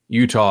Oregon,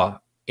 Utah,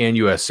 and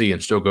USC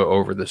and still go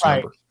over this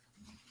number.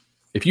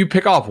 If you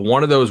pick off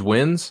one of those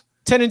wins,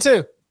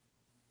 10-2,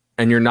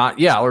 and you're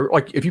not, or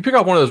like if you pick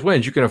off one of those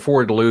wins, you can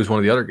afford to lose one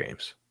of the other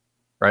games.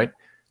 Right.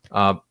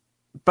 But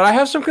I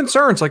have some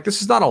concerns. Like,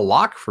 this is not a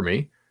lock for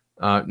me.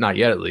 Not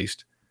yet, at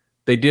least.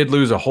 They did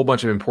lose a whole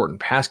bunch of important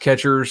pass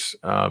catchers.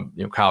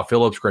 Kyle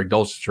Phillips, Greg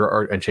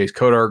Dulcich, and Chase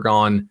Cota are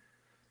gone.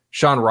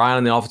 Sean Ryan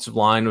on the offensive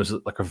line was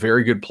like a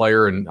very good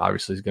player, and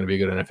obviously he's going to be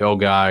a good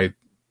NFL guy.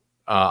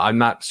 I'm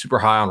not super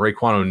high on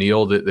Raekwon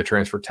O'Neal, the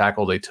transfer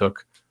tackle they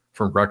took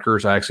from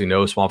Rutgers. I actually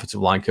know some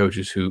offensive line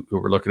coaches who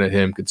were looking at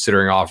him,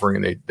 considering offering,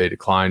 and they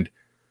declined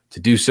to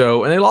do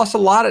so. And they lost a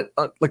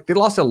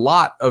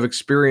lot of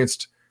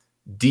experienced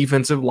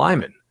defensive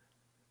linemen.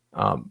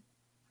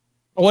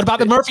 What about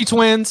the Murphy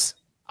twins?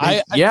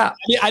 I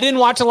didn't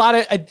watch a lot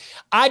of.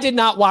 I did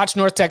not watch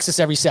North Texas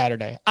every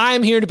Saturday. I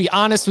am here to be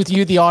honest with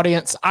you, the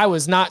audience. I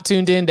was not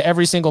tuned in to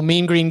every single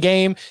Mean Green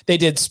game. They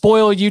did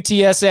spoil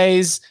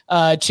UTSA's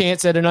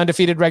chance at an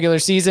undefeated regular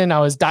season. I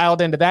was dialed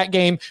into that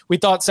game. We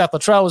thought Seth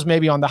Luttrell was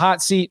maybe on the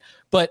hot seat,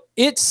 but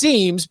it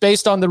seems,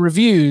 based on the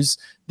reviews,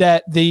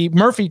 that the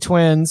Murphy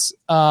twins,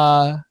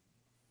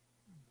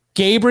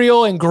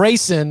 Gabriel and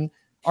Grayson,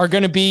 are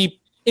going to be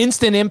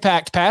instant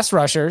impact pass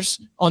rushers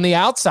on the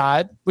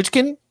outside, which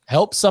can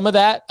help some of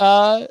that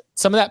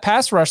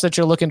pass rush that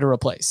you're looking to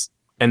replace.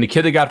 And the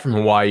kid they got from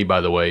Hawaii,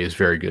 by the way, is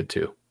very good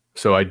too.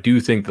 So I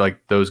do think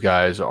like those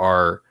guys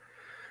are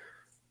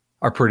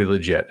pretty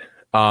legit.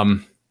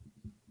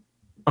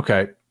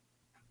 Okay.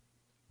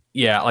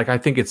 Yeah, like I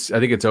think it's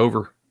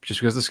over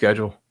just because of the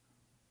schedule.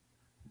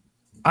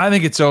 I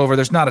think it's over.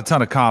 There's not a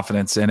ton of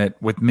confidence in it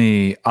with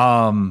me.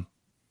 Although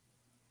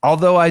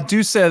I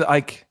do say,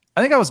 like,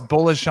 I think I was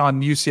bullish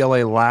on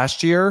UCLA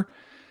last year.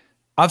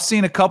 I've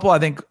seen a couple. I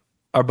think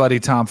our buddy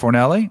Tom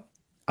Fornelli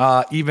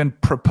even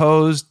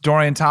proposed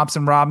Dorian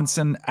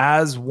Thompson-Robinson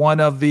as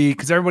one of the,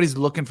 because everybody's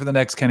looking for the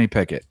next Kenny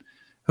Pickett.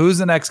 Who's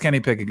the next Kenny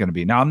Pickett going to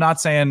be? Now, I'm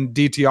not saying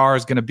DTR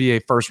is going to be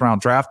a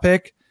first-round draft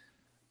pick,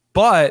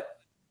 but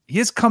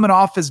he's coming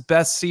off his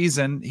best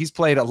season. He's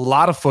played a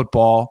lot of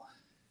football.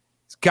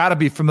 He's got to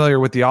be familiar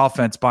with the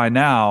offense by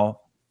now,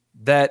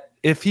 that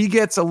if he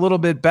gets a little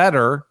bit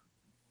better,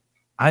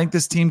 I think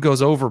this team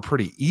goes over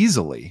pretty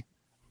easily.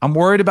 I'm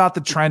worried about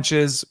the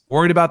trenches,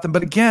 worried about them.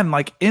 But again,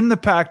 like in the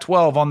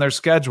Pac-12 on their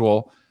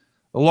schedule,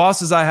 the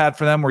losses I had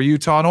for them were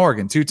Utah and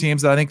Oregon, two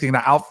teams that I think they're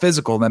going to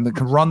out-physical them, that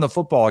can run the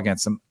football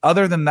against them.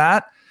 Other than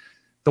that,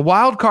 the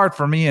wild card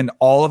for me in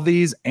all of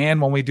these,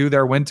 and when we do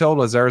their win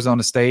total, is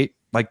Arizona State.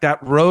 Like,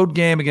 that road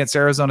game against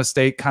Arizona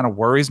State kind of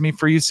worries me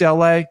for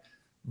UCLA.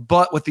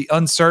 But with the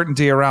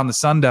uncertainty around the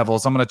Sun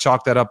Devils, I'm going to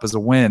chalk that up as a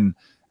win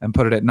and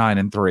put it at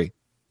 9-3.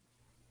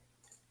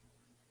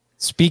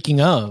 Speaking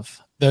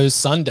of those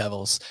Sun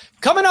Devils,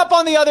 coming up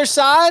on the other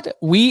side,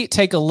 we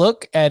take a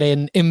look at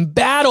an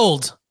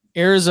embattled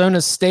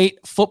Arizona State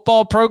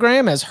football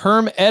program as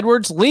Herm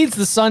Edwards leads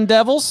the Sun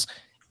Devils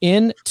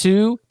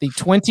into the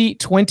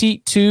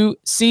 2022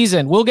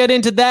 season. We'll get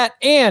into that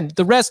and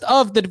the rest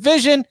of the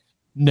division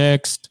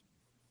next.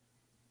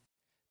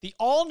 The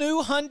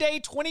all-new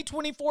Hyundai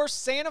 2024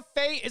 Santa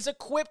Fe is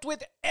equipped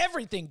with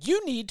everything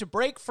you need to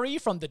break free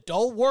from the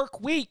dull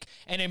work week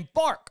and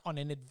embark on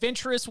an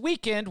adventurous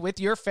weekend with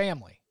your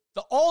family.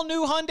 The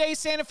all-new Hyundai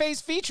Santa Fe's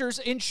features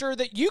ensure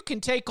that you can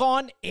take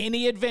on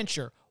any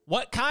adventure.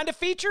 What kind of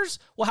features?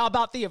 Well, how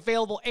about the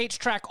available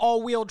H-Track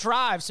all-wheel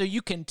drive so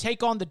you can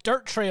take on the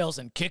dirt trails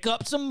and kick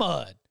up some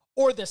mud?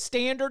 Or the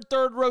standard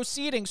third row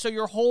seating so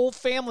your whole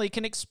family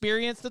can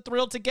experience the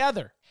thrill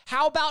together?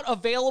 How about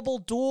available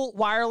dual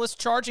wireless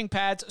charging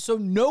pads so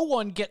no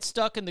one gets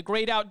stuck in the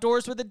great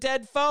outdoors with a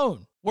dead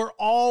phone? We're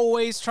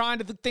always trying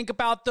to think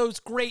about those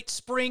great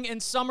spring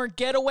and summer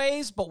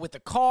getaways, but with a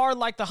car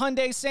like the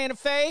Hyundai Santa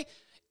Fe,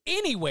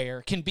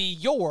 anywhere can be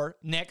your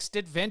next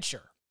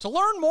adventure. To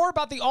learn more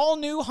about the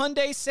all-new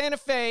Hyundai Santa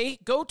Fe,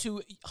 go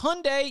to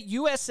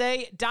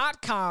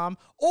HyundaiUSA.com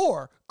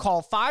or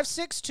call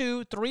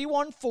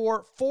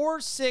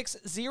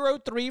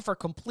 562-314-4603 for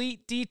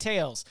complete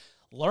details.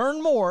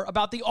 Learn more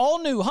about the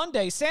all-new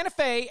Hyundai Santa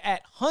Fe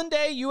at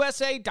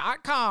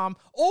HyundaiUSA.com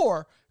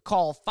or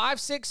call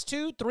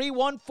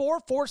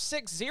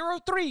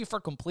 562-314-4603 for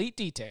complete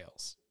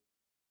details.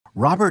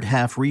 Robert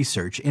Half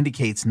research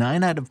indicates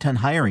 9 out of 10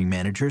 hiring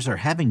managers are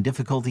having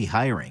difficulty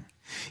hiring.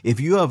 If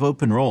you have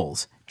open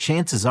roles,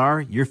 chances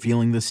are you're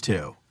feeling this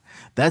too.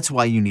 That's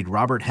why you need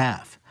Robert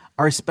Half.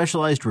 Our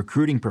specialized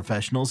recruiting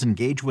professionals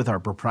engage with our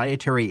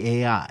proprietary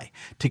AI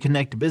to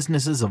connect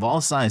businesses of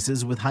all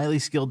sizes with highly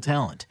skilled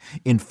talent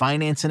in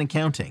finance and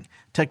accounting,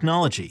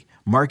 technology,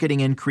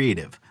 marketing and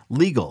creative,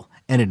 legal,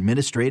 and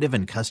administrative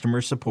and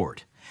customer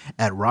support.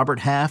 At Robert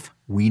Half,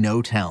 we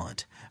know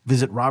talent.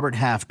 Visit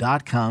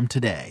roberthalf.com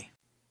today.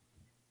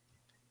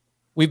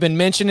 We've been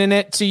mentioning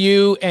it to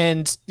you,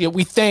 and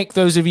we thank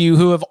those of you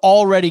who have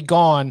already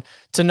gone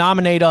to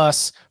nominate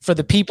us for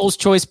the People's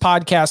Choice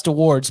Podcast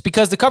Awards,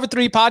 because the Cover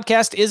 3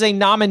 podcast is a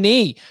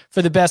nominee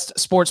for the Best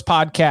Sports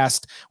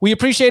Podcast. We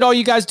appreciate all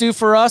you guys do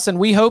for us, and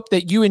we hope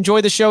that you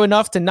enjoy the show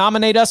enough to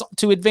nominate us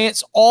to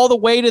advance all the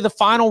way to the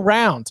final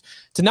round.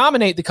 To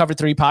nominate the Cover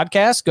 3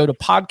 podcast, go to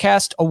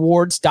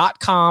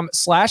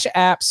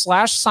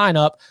podcastawards.com/app/sign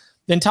up,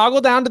 then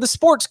toggle down to the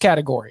sports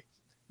category.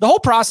 The whole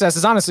process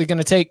is honestly going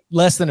to take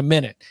less than a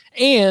minute,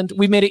 and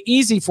we made it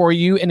easy for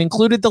you and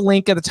included the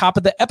link at the top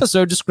of the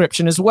episode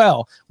description as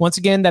well. Once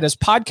again, that is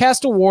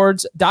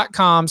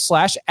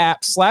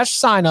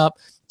podcastawards.com/app/sign up.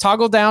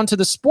 Toggle down to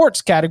the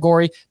sports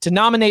category to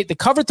nominate the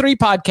Cover 3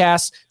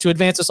 podcast to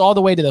advance us all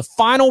the way to the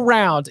final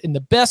round in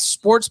the Best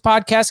Sports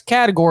Podcast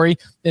category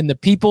in the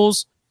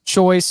People's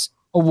Choice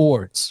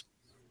Awards.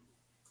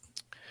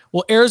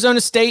 Well,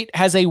 Arizona State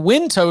has a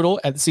win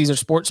total at the Caesar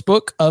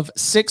Sportsbook of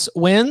 6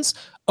 wins.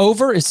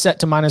 Over is set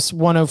to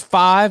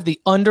 -105. The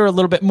under a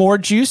little bit more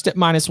juiced at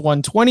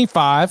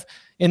 -125.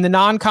 In the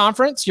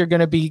non-conference, you're going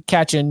to be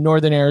catching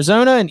Northern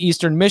Arizona and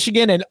Eastern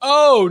Michigan. And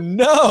oh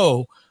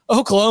no,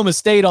 Oklahoma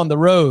State on the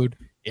road.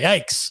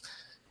 Yikes.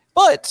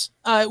 But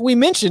we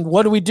mentioned,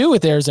 what do we do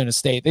with Arizona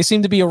State? They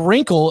seem to be a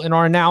wrinkle in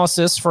our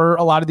analysis for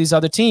a lot of these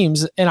other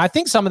teams. And I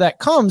think some of that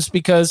comes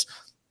because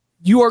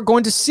you are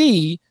going to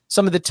see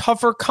some of the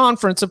tougher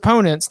conference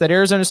opponents that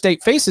Arizona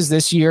State faces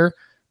this year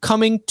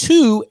coming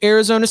to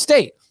Arizona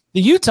State.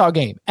 The Utah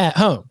game at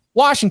home,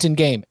 Washington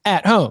game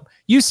at home,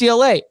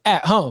 UCLA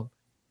at home.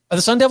 Are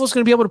the Sun Devils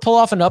going to be able to pull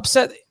off an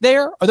upset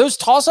there? Are those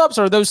toss-ups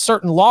or are those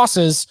certain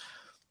losses?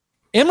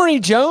 Emory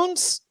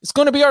Jones is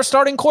going to be our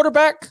starting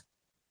quarterback.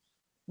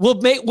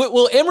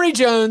 Will Emory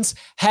Jones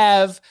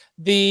have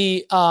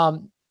the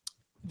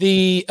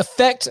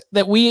effect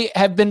that we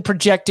have been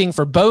projecting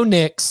for Bo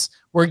Nix?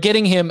 We're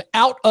getting him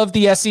out of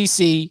the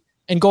SEC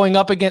and going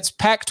up against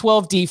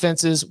Pac-12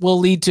 defenses will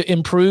lead to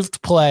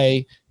improved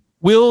play.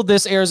 Will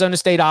this Arizona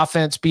State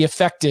offense be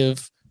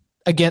effective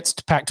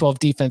against Pac-12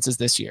 defenses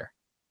this year?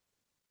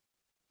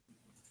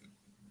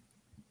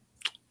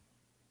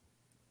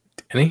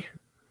 Danny?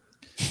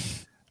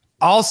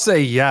 I'll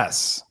say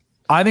yes.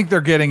 I think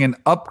they're getting an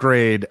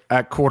upgrade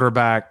at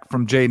quarterback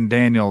from Jaden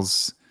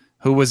Daniels,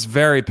 who was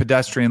very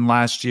pedestrian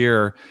last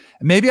year.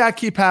 Maybe I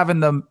keep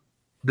having the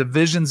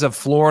visions of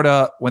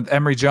Florida when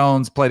Emory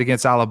Jones played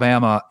against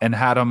Alabama and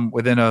had them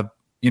within a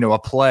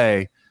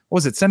play. What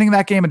was it, sending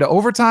that game into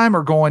overtime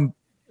or going?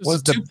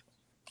 Was the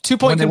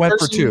 2-point they went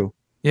for 2?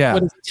 Yeah,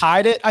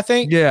 tied it. I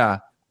think. Yeah.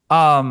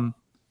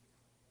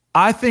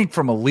 I think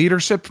from a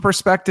leadership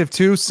perspective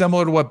too,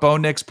 similar to what Bo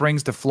Nix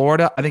brings to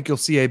Florida, I think you'll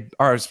see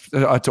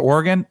to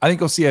Oregon. I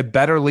think you'll see a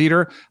better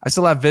leader. I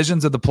still have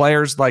visions of the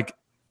players like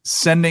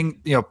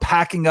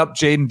packing up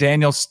Jaden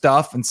Daniels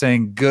stuff and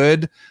saying,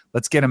 good,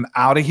 let's get him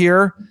out of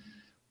here.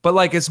 But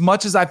like, as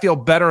much as I feel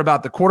better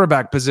about the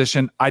quarterback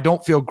position, I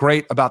don't feel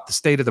great about the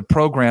state of the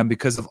program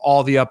because of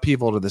all the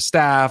upheaval to the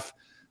staff,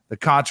 the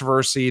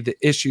controversy, the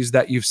issues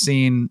that you've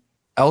seen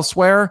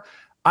elsewhere.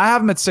 I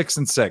have him at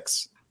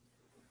 6-6.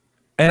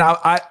 And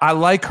I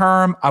like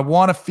Herm. I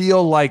want to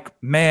feel like,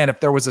 man, if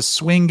there was a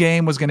swing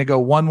game was going to go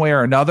one way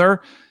or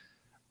another,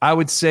 I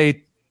would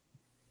say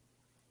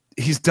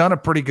he's done a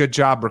pretty good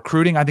job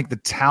recruiting. I think the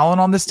talent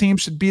on this team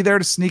should be there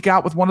to sneak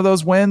out with one of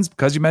those wins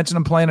because you mentioned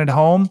him playing at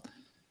home,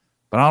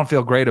 but I don't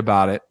feel great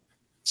about it.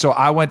 So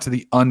I went to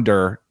the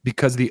under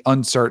because of the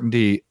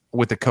uncertainty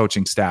with the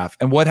coaching staff.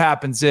 And what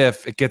happens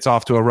if it gets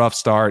off to a rough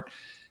start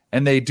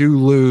and they do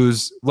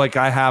lose, like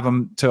I have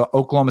them to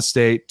Oklahoma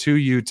State, to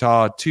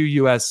Utah,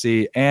 to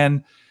USC,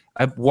 and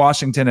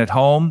Washington at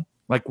home?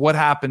 Like, what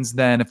happens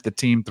then if the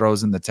team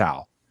throws in the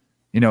towel?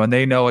 And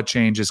they know a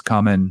change is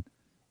coming.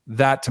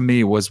 That to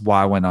me was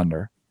why I went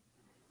under.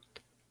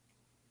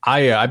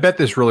 I bet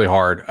this really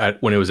hard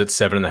when it was at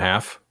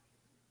 7.5,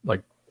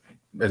 like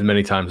as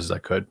many times as I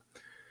could.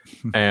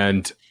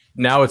 And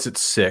now it's at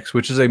 6,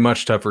 which is a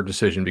much tougher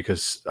decision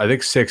because I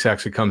think 6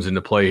 actually comes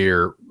into play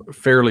here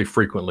fairly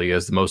frequently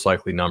as the most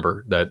likely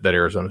number that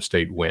Arizona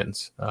State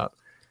wins. But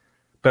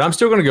I'm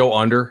still going to go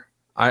under.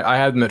 I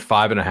have them at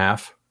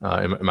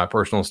 5.5 in my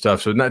personal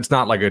stuff. So it's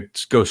not like a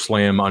go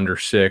slam under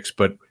 6,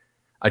 but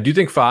I do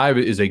think 5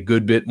 is a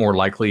good bit more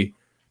likely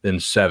than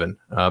 7.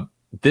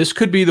 This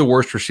could be the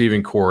worst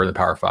receiving core in the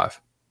Power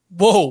 5.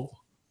 Whoa.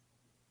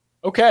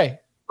 Okay.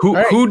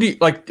 Who do you,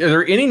 like? Are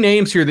there any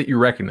names here that you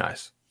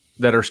recognize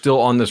that are still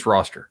on this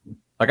roster?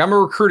 Like, I'm a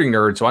recruiting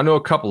nerd, so I know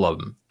a couple of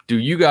them. Do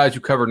you guys who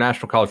cover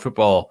national college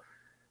football?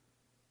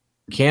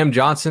 Cam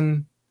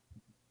Johnson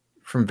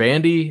from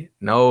Vandy,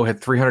 had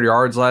 300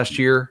 yards last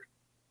year.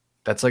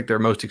 That's like their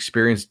most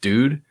experienced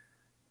dude.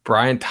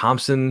 Brian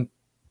Thompson,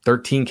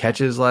 13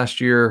 catches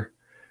last year.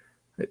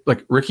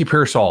 Like, Ricky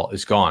Pearsall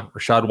is gone.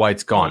 Rashad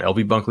White's gone.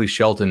 LB Bunkley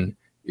Shelton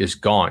is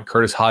gone.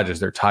 Curtis Hodges,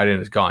 their tight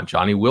end, is gone.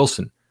 Johnny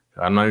Wilson,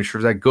 I'm not even sure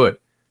is that good,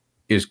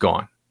 is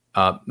gone.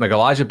 Like,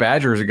 Elijah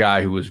Badger is a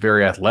guy who was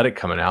very athletic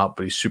coming out,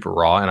 but he's super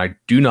raw. And I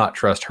do not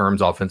trust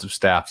Herm's offensive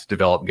staff to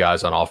develop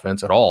guys on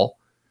offense at all.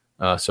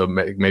 So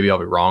maybe I'll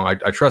be wrong.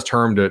 I trust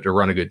Herm to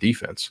run a good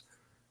defense.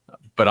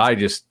 But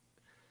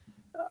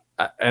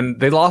and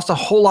they lost a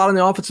whole lot on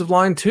the offensive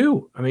line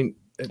too. I mean,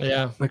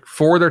 like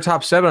 4 of their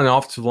top 7 on the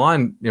offensive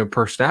line,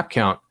 per snap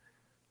count,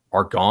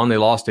 are gone. They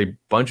lost a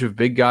bunch of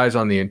big guys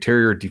on the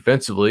interior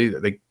defensively.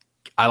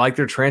 I like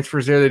their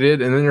transfers there. They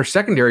did. And then their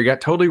secondary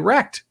got totally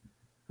wrecked.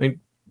 I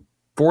mean,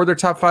 4 of their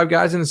top 5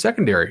 guys in the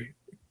secondary,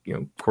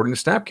 according to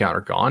snap count,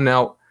 are gone.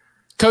 Now,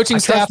 coaching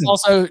staff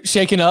also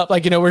shaken up.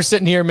 Like, we're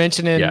sitting here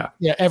mentioning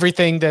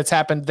everything that's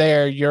happened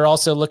there. You're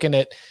also looking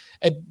at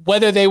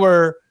whether they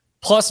were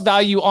plus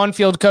value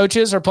on-field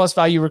coaches or plus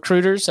value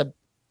recruiters.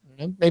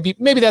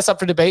 Maybe that's up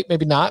for debate,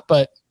 maybe not,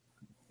 but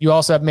you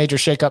also have major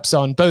shakeups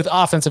on both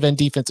offensive and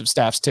defensive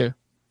staffs too.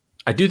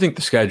 I do think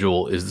the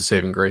schedule is the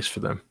saving grace for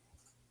them.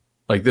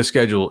 Like, this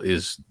schedule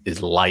is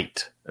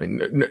light. I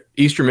mean,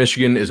 Eastern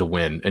Michigan is a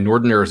win, and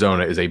Northern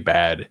Arizona is a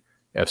bad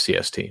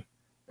FCS team.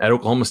 At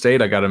Oklahoma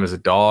State, I got them as a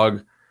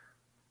dog.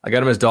 I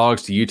got them as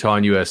dogs to Utah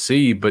and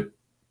USC, but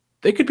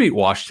they could beat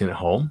Washington at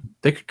home.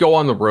 They could go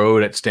on the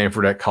road at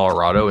Stanford, at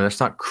Colorado, and it's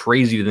not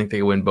crazy to think they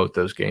could win both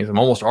those games. I'm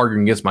almost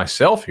arguing against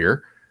myself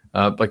here.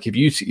 Like, if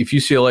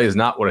UCLA is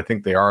not what I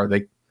think they are,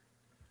 they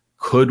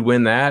could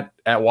win that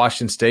at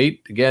Washington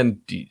State.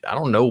 Again, I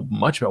don't know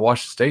much about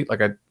Washington State.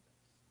 Like,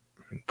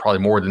 probably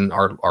more than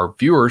our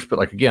viewers, but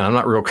like, again, I'm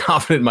not real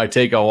confident in my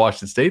take on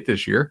Washington State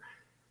this year.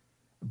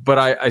 But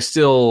I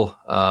still,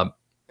 I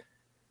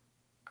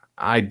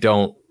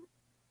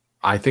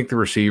think the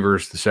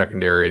receivers, the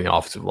secondary, and the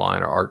offensive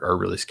line are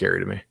really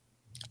scary to me.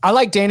 I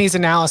like Danny's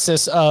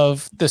analysis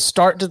of the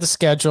start to the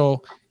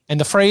schedule, and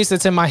the phrase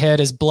that's in my head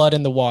is blood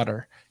in the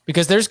water,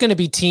 because there's going to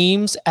be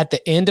teams at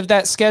the end of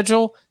that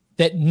schedule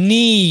that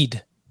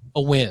need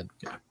a win.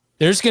 Yeah.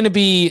 There's going to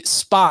be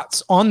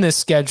spots on this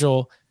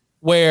schedule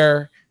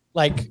where,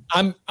 like,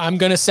 I'm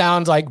going to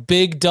sound like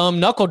big, dumb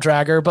knuckle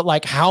dragger, but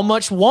like, how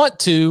much want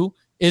to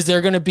is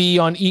there going to be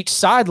on each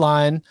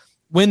sideline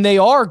when they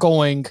are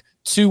going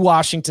to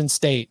Washington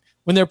State,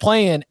 when they're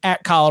playing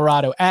at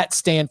Colorado, at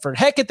Stanford,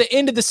 heck, at the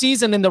end of the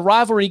season in the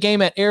rivalry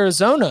game at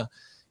Arizona?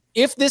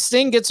 If this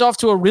thing gets off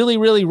to a really,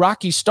 really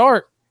rocky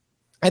start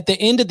at the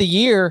end of the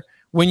year,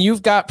 when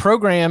you've got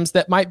programs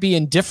that might be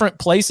in different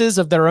places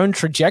of their own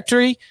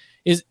trajectory,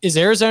 is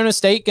Arizona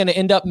State going to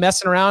end up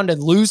messing around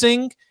and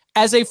losing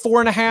as a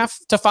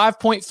 4.5 to 5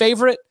 point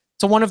favorite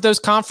to one of those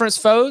conference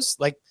foes?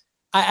 Like,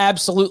 I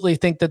absolutely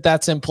think that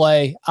that's in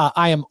play.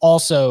 I am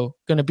also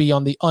going to be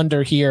on the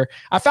under here.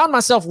 I found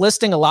myself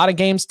listing a lot of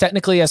games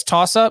technically as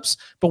toss-ups,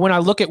 but when I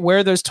look at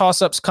where those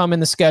toss-ups come in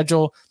the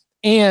schedule,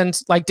 and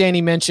like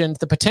Danny mentioned,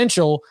 the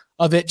potential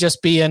of it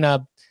just being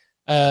a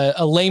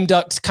lame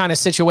duck kind of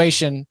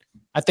situation,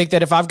 I think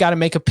that if I've got to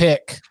make a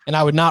pick, and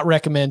I would not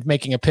recommend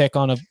making a pick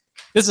on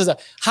this is a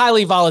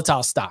highly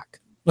volatile stock.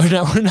 We're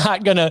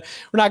not gonna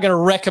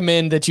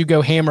recommend that you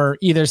go hammer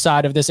either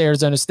side of this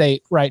Arizona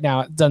State right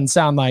now. It doesn't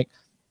sound like,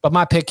 but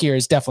my pick here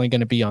is definitely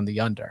going to be on the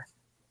under.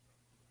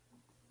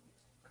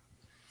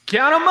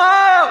 Count them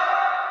up.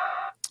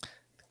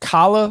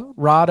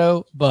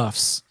 Colorado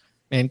Buffs.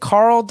 And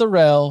Carl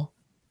Durrell,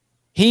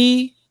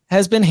 he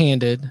has been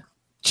handed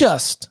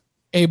just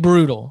a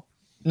brutal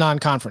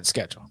non-conference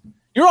schedule.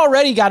 You're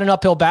already got an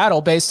uphill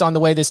battle based on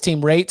the way this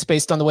team rates,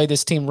 based on the way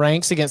this team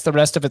ranks against the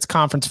rest of its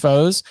conference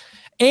foes.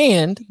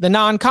 And the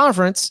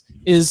non-conference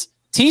is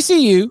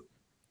TCU,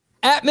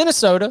 at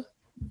Minnesota,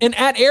 and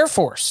at Air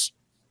Force.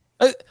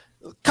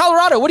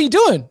 Colorado, what are you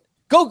doing?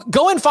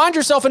 Go and find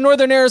yourself in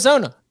Northern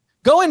Arizona.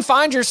 Go and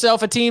find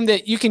yourself a team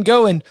that you can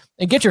go and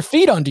get your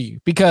feet under you,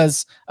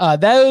 because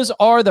those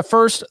are the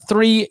first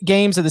 3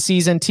 games of the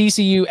season.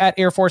 TCU, at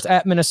Air Force,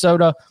 at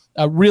Minnesota.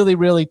 A really,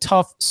 really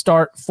tough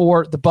start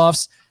for the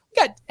Buffs.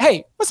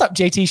 Hey, what's up,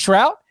 JT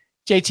Shrout?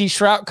 JT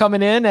Shrout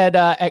coming in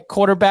at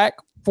quarterback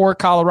for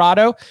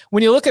Colorado.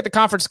 When you look at the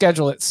conference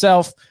schedule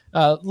itself,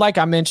 like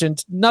I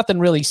mentioned, nothing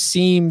really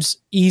seems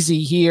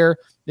easy here.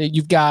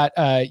 You've got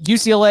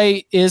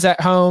UCLA is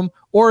at home.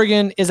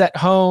 Oregon is at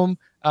home.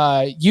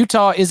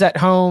 Utah is at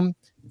home.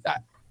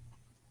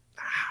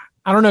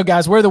 I don't know,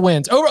 guys. Where are the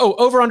wins?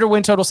 Over under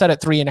win total set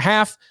at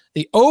 3.5.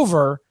 The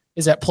over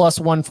is at plus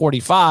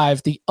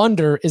 145. The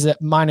under is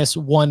at minus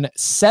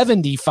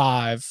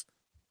 175.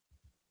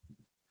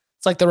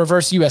 It's like the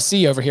reverse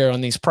USC over here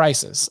on these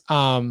prices.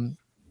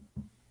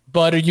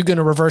 But are you going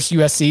to reverse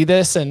USC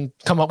this and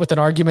come up with an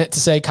argument to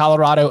say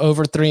Colorado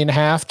over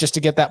 3.5 just to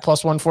get that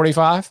plus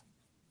 145?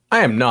 I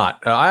am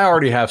not. I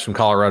already have some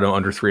Colorado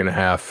under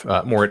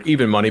 3.5, more at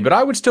even money, but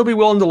I would still be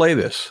willing to lay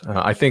this.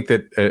 I think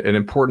that an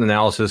important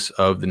analysis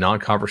of the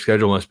non-conference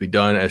schedule must be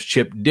done, as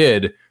Chip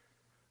did.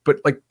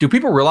 But like, do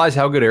people realize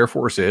how good Air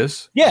Force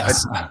is?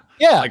 Yes.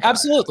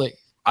 Absolutely.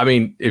 I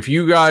mean, if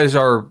you guys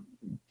are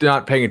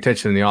not paying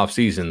attention in the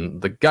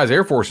offseason, the guys,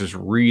 Air Force is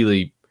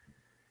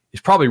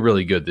probably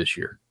really good this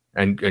year.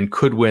 And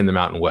could win the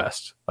Mountain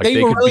West. Like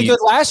they were really good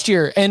last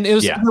year. And it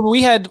was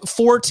we had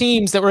 4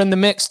 teams that were in the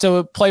mix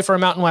to play for a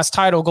Mountain West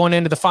title going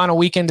into the final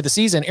weekend of the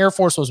season. Air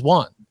Force was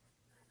one.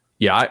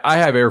 Yeah, I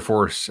have Air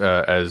Force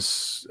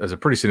as a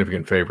pretty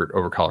significant favorite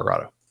over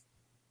Colorado.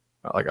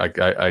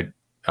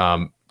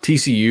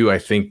 TCU, I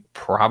think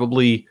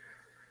probably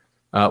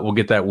will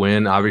get that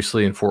win,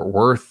 obviously, in Fort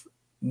Worth.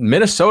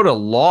 Minnesota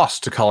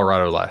lost to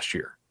Colorado last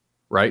year,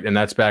 right? And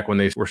that's back when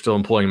they were still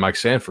employing Mike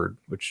Sanford,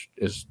 which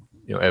is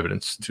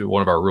evidence to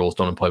one of our rules: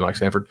 don't employ Mike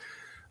Sanford.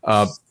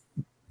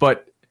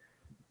 But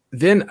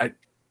then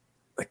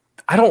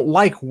I don't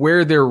like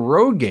where their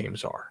road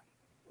games are.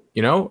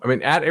 I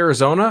mean, at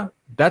Arizona,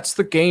 that's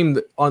the game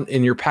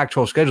in your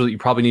Pac-12 schedule that you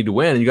probably need to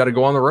win, and you got to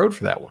go on the road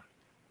for that one.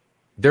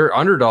 They're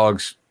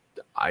underdogs,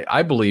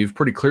 I believe,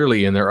 pretty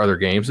clearly in their other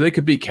games. They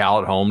could beat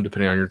Cal at home,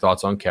 depending on your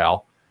thoughts on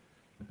Cal.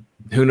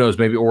 Who knows?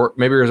 Maybe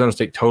Arizona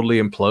State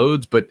totally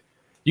implodes, but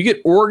you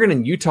get Oregon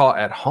and Utah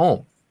at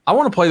home. I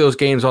want to play those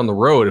games on the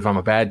road if I'm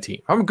a bad team.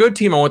 If I'm a good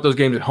team, I want those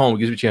games at home. It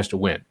gives me a chance to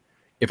win.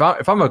 If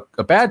I'm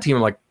a bad team,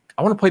 I'm like,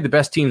 I want to play the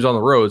best teams on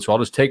the road, so I'll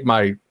just take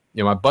my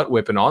my butt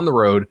whipping on the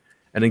road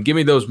and then give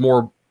me those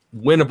more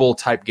winnable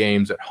type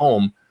games at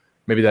home,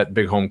 maybe that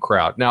big home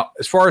crowd. Now,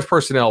 as far as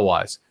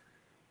personnel-wise,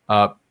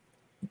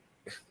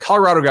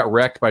 Colorado got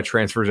wrecked by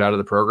transfers out of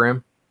the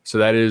program, so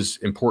that is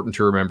important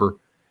to remember.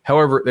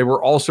 However, they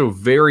were also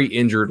very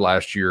injured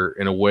last year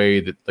in a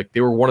way that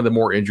they were one of the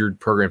more injured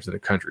programs in the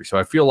country. So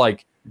I feel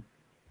like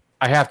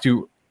I have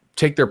to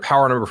take their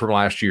power number from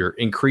last year,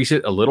 increase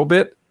it a little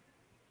bit,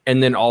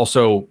 and then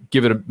also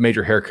give it a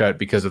major haircut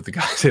because of the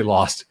guys they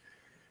lost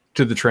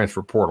to the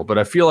transfer portal. But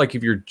I feel like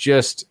if you're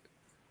just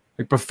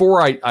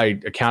before I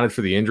accounted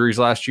for the injuries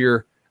last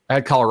year, I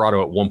had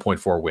Colorado at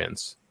 1.4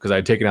 wins because I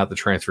had taken out the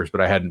transfers,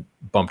 but I hadn't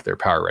bumped their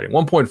power rating.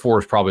 1.4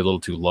 is probably a little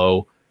too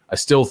low. I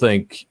still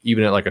think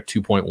even at a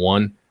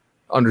 2.1,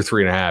 under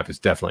 3.5 is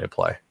definitely a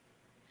play.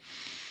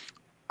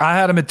 I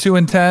had him at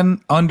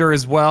 2-10 under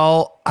as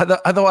well.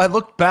 Although I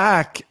look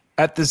back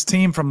at this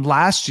team from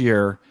last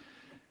year,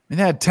 they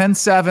had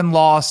 10-7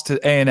 loss to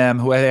A&M,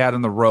 who they had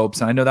on the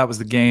ropes. And I know that was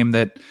the game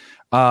that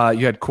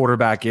you had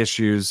quarterback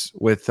issues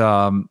with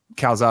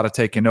Calzada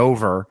taking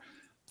over.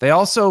 They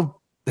also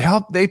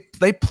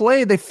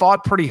they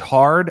fought pretty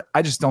hard.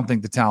 I just don't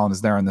think the talent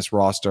is there in this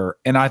roster,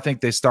 and I think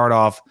they start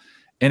off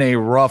in a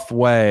rough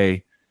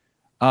way.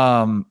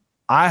 I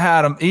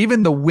had them,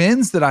 even the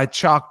wins that I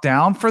chalked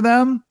down for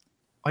them.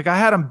 I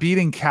had them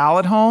beating Cal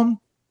at home.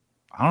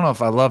 I don't know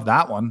if I love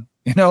that one.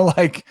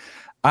 I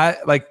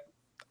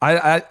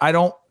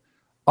don't.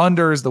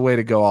 Under is the way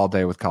to go all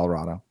day with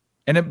Colorado,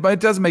 and it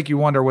does make you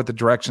wonder what the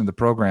direction of the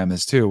program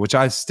is too, which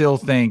I still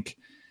think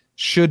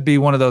should be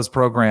one of those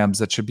programs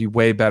that should be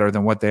way better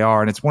than what they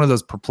are, and it's one of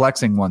those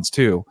perplexing ones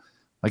too.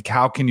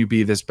 How can you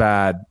be this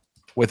bad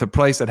with a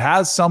place that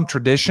has some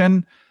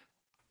tradition?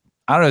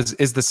 I don't know.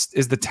 Is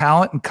the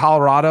talent in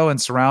Colorado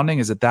and surrounding,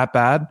 is it that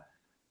bad?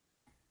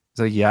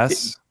 So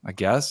yes, I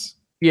guess.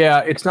 Yeah,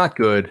 it's not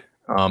good.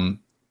 I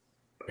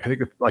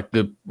think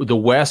the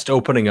West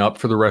opening up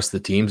for the rest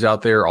of the teams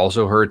out there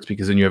also hurts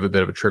because then you have a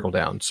bit of a trickle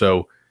down.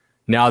 So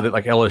now that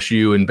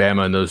LSU and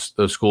Bama and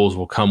those schools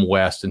will come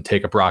west and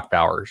take a Brock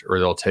Bowers, or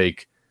they'll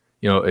take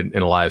an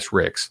Elias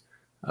Ricks,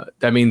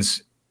 that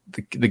means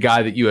the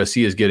guy that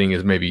USC is getting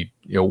is maybe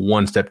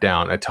one step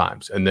down at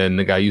times, and then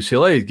the guy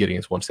UCLA is getting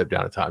is one step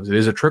down at times. It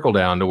is a trickle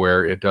down to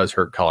where it does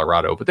hurt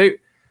Colorado, but they've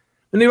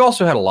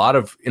also had a lot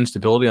of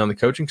instability on the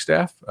coaching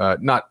staff.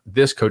 Not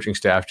this coaching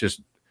staff,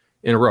 just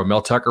in a row.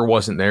 Mel Tucker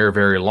wasn't there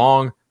very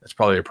long. That's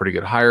probably a pretty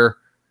good hire.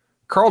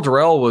 Carl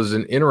Durrell was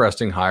an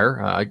interesting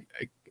hire. I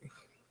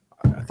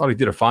thought he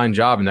did a fine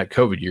job in that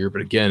COVID year,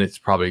 but again, it's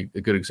probably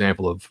a good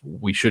example of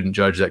we shouldn't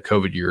judge that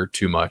COVID year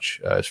too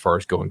much as far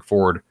as going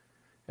forward.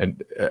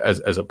 And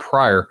as a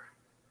prior,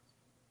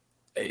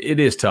 it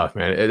is tough,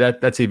 man.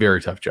 That's a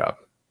very tough job.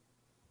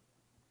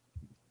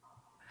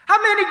 How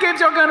many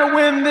games y'all gonna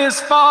win this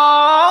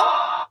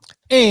fall?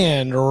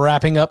 And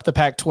wrapping up the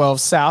Pac-12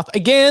 South.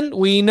 Again,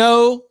 we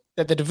know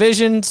that the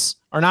divisions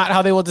are not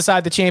how they will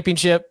decide the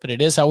championship, but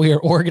it is how we are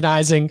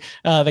organizing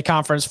the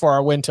conference for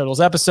our win totals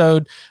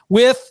episode,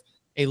 with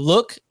a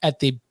look at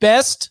the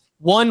best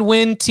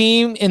one-win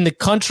team in the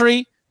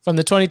country from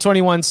the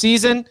 2021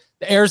 season,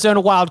 the Arizona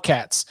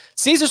Wildcats.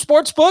 Caesar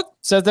Sportsbook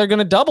says they're going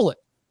to double it,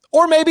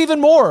 or maybe even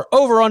more.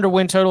 Over-under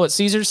win total at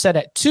Caesars set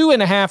at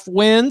 2.5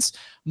 wins,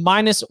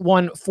 minus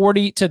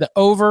 140 to the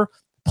over,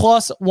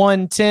 plus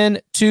 110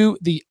 to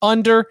the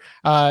under.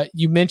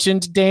 You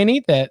mentioned,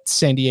 Danny, that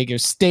San Diego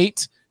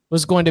State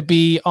was going to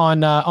be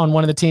on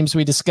one of the teams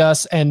we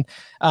discuss. And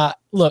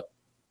look,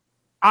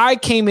 I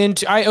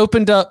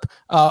opened up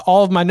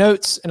all of my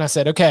notes and I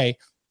said, okay,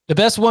 the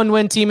best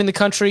one-win team in the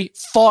country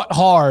fought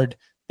hard.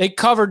 They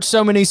covered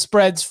so many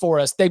spreads for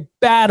us. They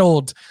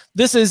battled.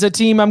 This is a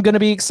team I'm going to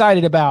be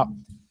excited about.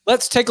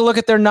 Let's take a look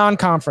at their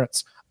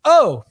non-conference.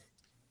 Oh,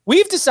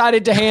 we've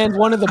decided to hand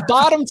one of the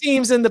bottom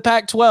teams in the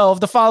Pac-12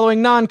 the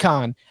following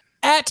non-con: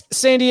 at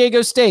San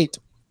Diego State,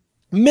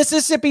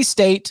 Mississippi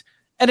State,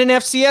 and an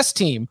FCS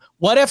team.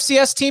 What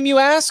FCS team, you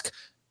ask?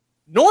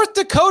 North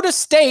Dakota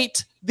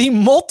State, the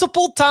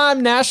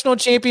multiple-time national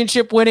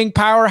championship winning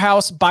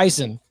powerhouse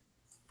Bison.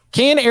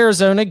 Can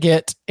Arizona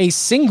get a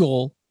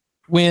single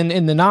win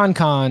in the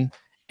non-con?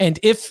 And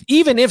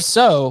even if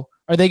so,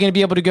 are they going to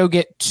be able to go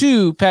get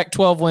 2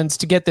 Pac-12 wins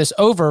to get this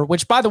over,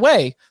 which, by the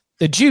way,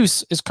 the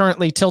juice is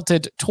currently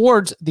tilted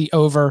towards the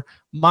over,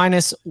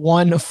 minus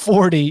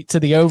 140 to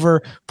the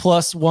over,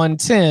 plus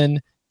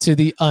 110 to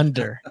the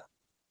under.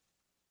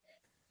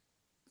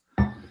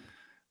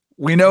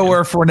 We know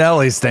where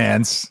Fornelli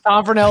stands.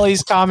 Tom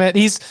Fornelli's comment.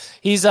 He's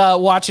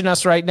watching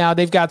us right now.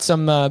 They've got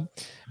some.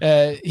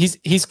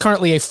 He's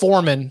currently a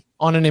foreman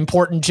on an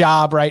important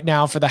job right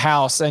now for the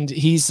house, and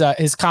he's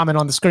his comment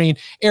on the screen: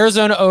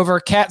 Arizona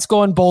over, Cats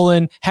going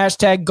bowling,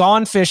 hashtag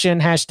gone fishing,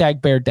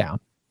 hashtag bear down.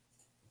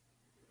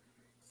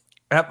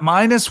 At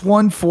minus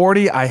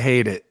 140, I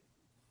hate it.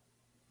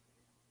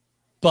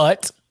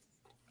 But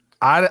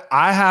I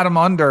had them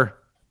under.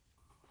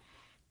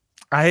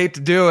 I hate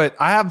to do it.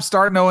 I have them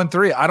starting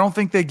 0-3. I don't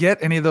think they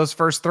get any of those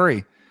first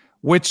 3,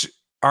 which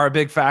are a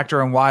big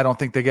factor in why I don't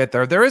think they get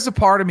there. There is a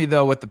part of me,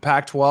 though, with the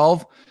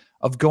Pac-12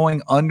 of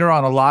going under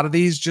on a lot of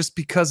these just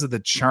because of the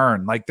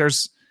churn. Like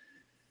there's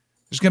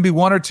going to be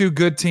 1 or 2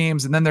 good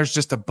teams, and then there's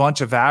just a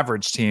bunch of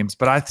average teams.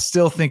 But I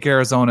still think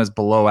Arizona is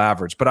below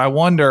average. But I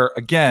wonder,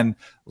 again,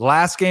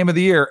 last game of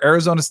the year,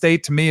 Arizona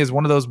State to me is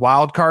one of those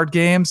wild card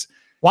games.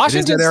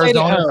 Washington State at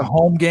Arizona, a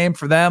home game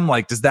for them.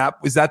 Like, is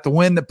that the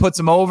win that puts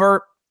them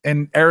over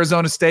in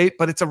Arizona State?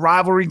 But it's a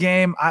rivalry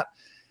game.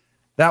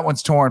 That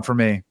one's torn for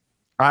me.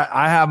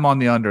 I have them on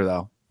the under,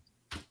 though.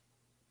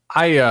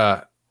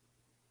 I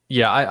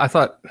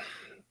thought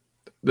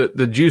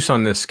the juice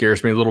on this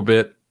scares me a little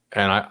bit,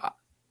 and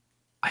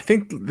I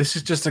think this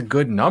is just a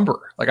good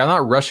number. Like, I'm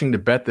not rushing to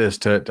bet this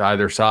to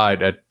either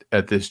side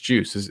at this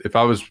juice. If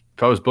I was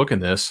booking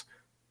this,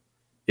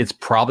 it's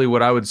probably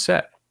what I would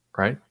set,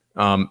 right?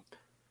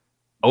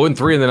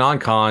 0-3 in the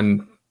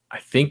non-con, I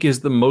think, is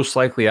the most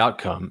likely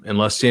outcome,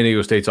 unless San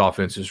Diego State's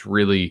offense is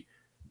really,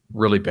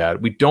 really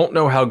bad. We don't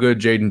know how good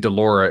Jaden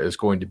DeLora is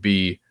going to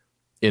be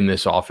in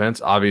this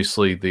offense.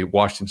 Obviously, the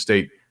Washington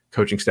State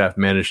coaching staff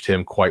managed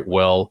him quite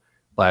well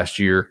last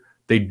year.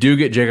 They do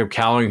get Jacob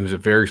Cowling, who's a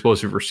very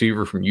explosive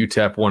receiver from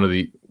UTEP, one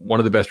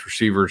of the best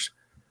receivers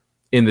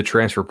in the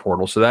transfer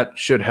portal. So that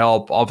should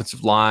help.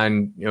 Offensive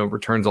line,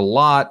 returns a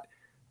lot.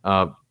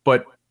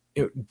 But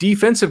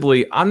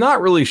defensively, I'm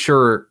not really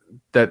sure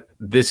that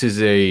this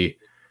is a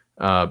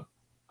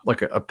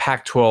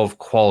Pac-12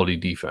 quality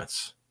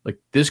defense. Like,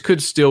 this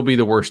could still be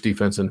the worst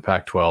defense in the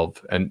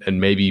Pac-12,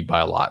 and maybe by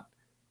a lot.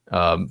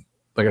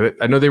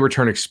 I know they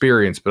return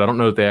experience, but I don't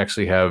know that they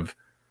actually have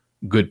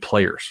good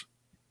players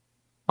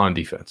on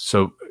defense.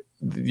 So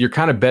you're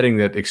kind of betting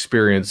that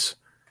experience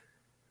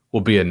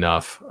will be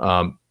enough.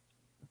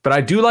 But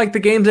I do like the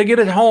games they get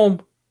at home.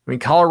 I mean,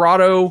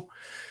 Colorado,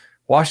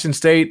 Washington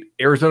State,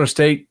 Arizona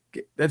State.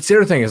 That's the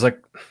other thing is,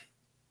 like,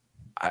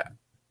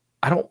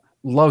 I don't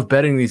love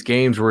betting these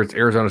games where it's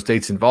Arizona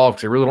State's involved,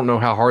 because I really don't know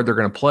how hard they're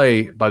going to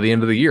play by the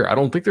end of the year. I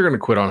don't think they're going to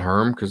quit on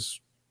Herm, because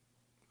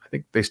I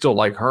think they still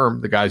like Herm,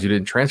 the guys who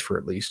didn't transfer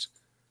at least.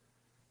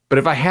 But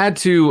if I had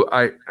to,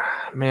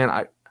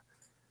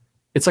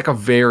 it's like a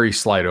very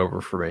slight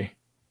over for me.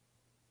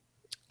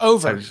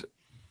 Over.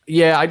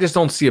 I just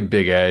don't see a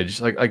big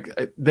edge. Like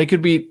they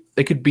could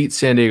beat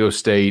San Diego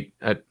State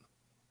at.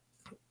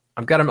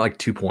 I've got them at like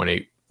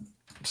 2.8,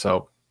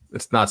 so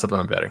it's not something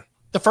I'm betting.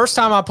 The first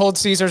time I pulled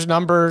Caesar's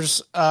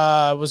numbers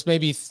was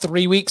maybe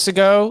 3 weeks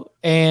ago,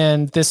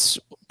 and this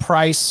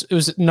price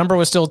number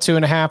was still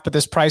 2.5, but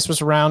this price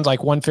was around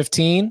like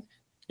 115,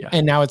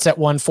 and now it's at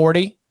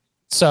 140.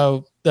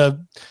 So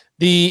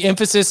the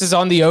emphasis is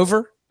on the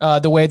over.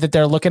 The way that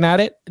they're looking at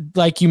it,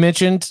 like you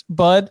mentioned,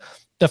 Bud,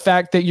 the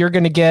fact that you're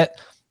going to get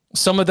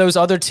some of those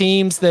other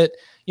teams that,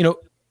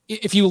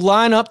 if you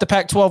line up the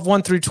Pac-12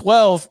 1 through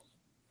 12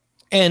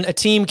 and a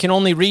team can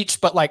only reach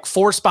but like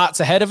 4 spots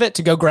ahead of it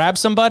to go grab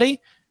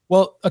somebody,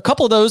 well, a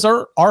couple of those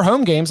are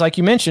home games, like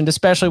you mentioned,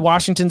 especially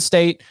Washington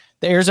State,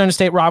 the Arizona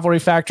State rivalry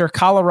factor,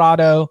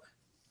 Colorado,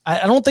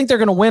 I don't think they're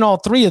going to win all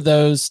three of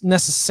those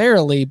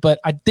necessarily, but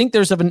I think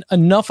there's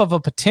enough of a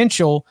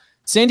potential.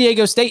 San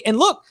Diego State, and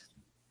look,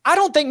 I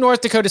don't think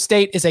North Dakota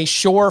State is a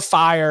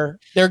surefire.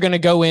 They're going to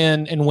go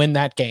in and win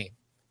that game.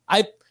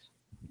 I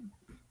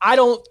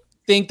don't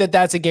think that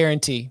that's a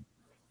guarantee.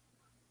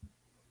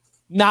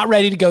 Not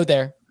ready to go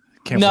there.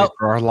 Can't wait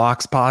for our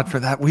locks pod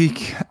for that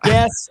week.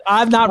 Yes,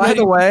 I'm not ready. By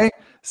the way,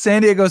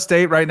 San Diego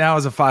State right now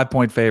is a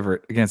 5-point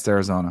favorite against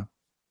Arizona.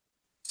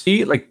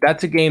 See, like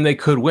that's a game they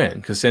could win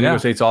because San Diego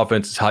State's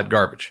offense is hot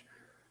garbage.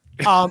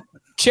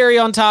 Cherry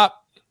on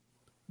top,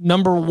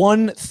 number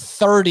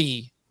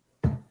 130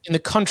 in the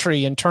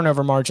country in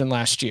turnover margin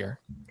last year.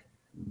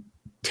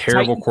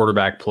 Terrible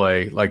quarterback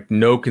play, like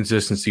no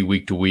consistency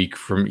week to week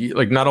from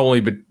like not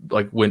only but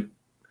like when.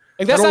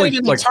 Like that's not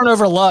even like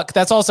turnover luck.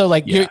 That's also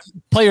like your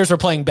players were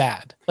playing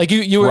bad. Like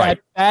you were at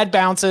bad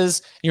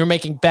bounces. You were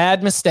making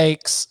bad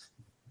mistakes.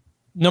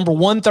 Number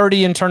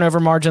 130 in turnover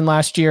margin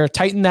last year.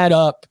 Tighten that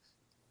up.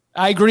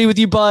 I agree with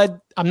you,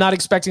 Bud. I'm not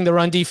expecting the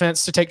run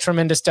defense to take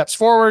tremendous steps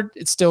forward.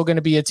 It's still going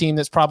to be a team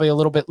that's probably a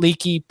little bit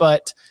leaky,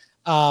 but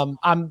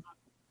I'm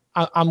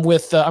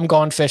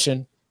gone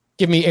fishing.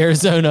 Give me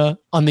Arizona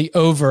on the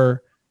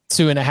over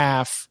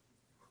 2.5.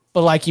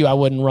 But like you, I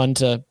wouldn't run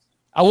to.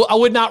 I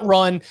would not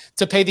run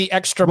to pay the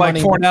extra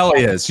money. Like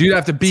Fornelli is. You'd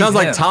have to beat Sounds him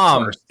like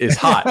Tom first. is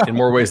hot in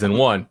more ways than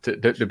one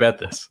to bet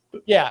this.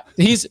 Yeah,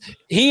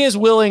 he is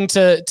willing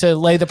to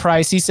lay the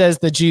price. He says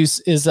the juice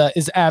is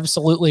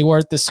absolutely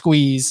worth the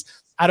squeeze.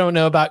 I don't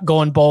know about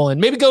going bowling.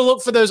 Maybe go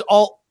look for those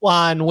alt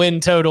line win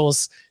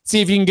totals.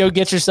 See if you can go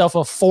get yourself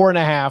a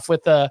 4.5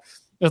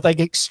 with like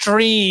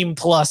extreme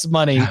plus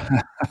money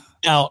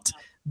out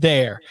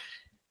there.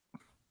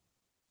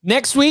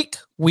 Next week,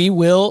 we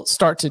will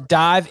start to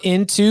dive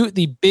into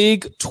the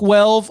Big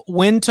 12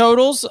 win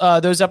totals.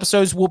 Those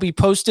episodes will be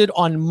posted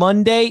on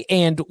Monday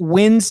and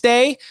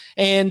Wednesday.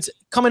 And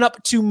coming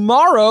up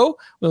tomorrow,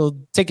 we'll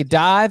take a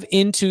dive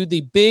into the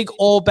big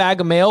old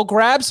bag of mail,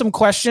 grab some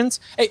questions.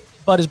 Hey,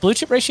 Bud, is Blue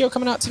Chip Ratio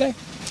coming out today?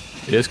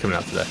 It is coming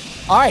out today.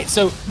 All right,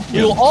 so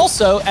we'll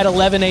also at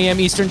 11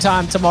 a.m. Eastern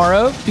time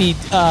tomorrow be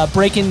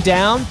breaking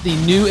down the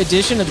new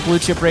edition of the Blue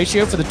Chip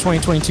Ratio for the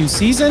 2022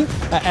 season,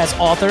 as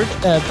authored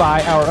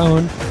by our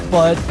own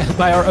Bud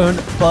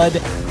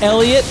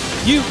Elliott.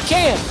 You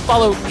can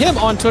follow him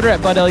on Twitter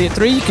at Bud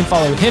Elliott3. You can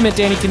follow him at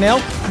Danny Cannell.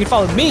 You can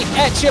follow me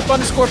at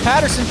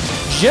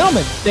Chip_Patterson.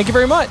 Gentlemen, thank you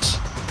very much.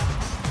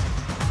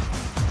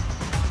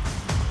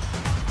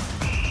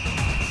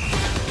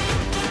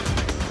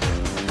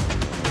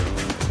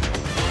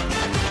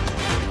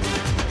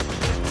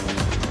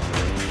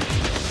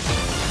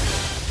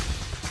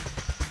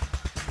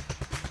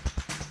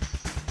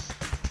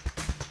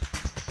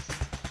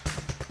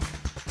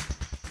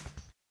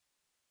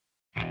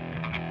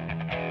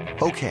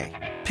 Okay,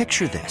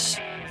 picture this.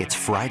 It's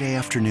Friday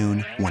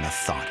afternoon when a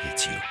thought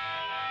hits you.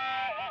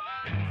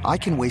 I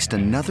can waste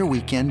another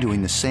weekend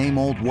doing the same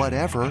old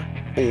whatever,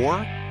 or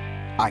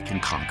I can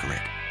conquer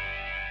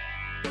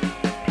it.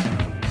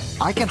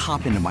 I can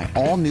hop into my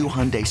all-new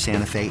Hyundai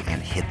Santa Fe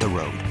and hit the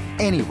road.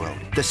 Any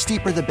road. The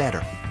steeper, the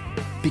better.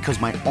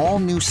 Because my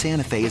all-new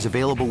Santa Fe is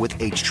available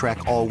with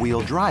H-Track all-wheel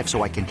drive,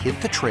 so I can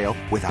hit the trail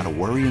without a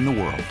worry in the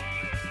world.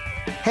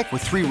 Heck,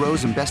 with 3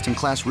 rows and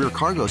best-in-class rear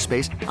cargo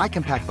space, I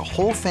can pack the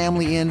whole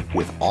family in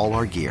with all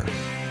our gear.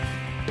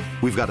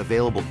 We've got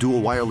available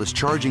dual wireless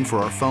charging for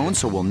our phones,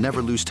 so we'll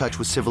never lose touch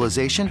with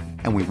civilization,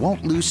 and we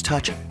won't lose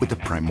touch with the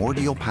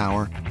primordial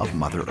power of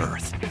Mother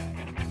Earth.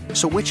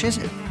 So which is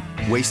it?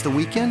 Waste the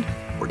weekend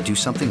or do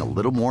something a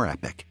little more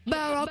epic?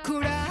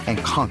 And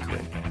conquer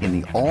it in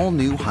the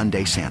all-new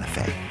Hyundai Santa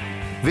Fe.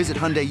 Visit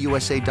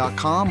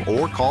HyundaiUSA.com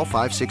or call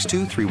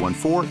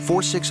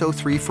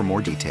 562-314-4603 for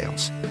more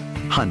details.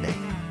 Hyundai,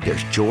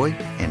 there's joy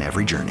in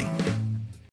every journey.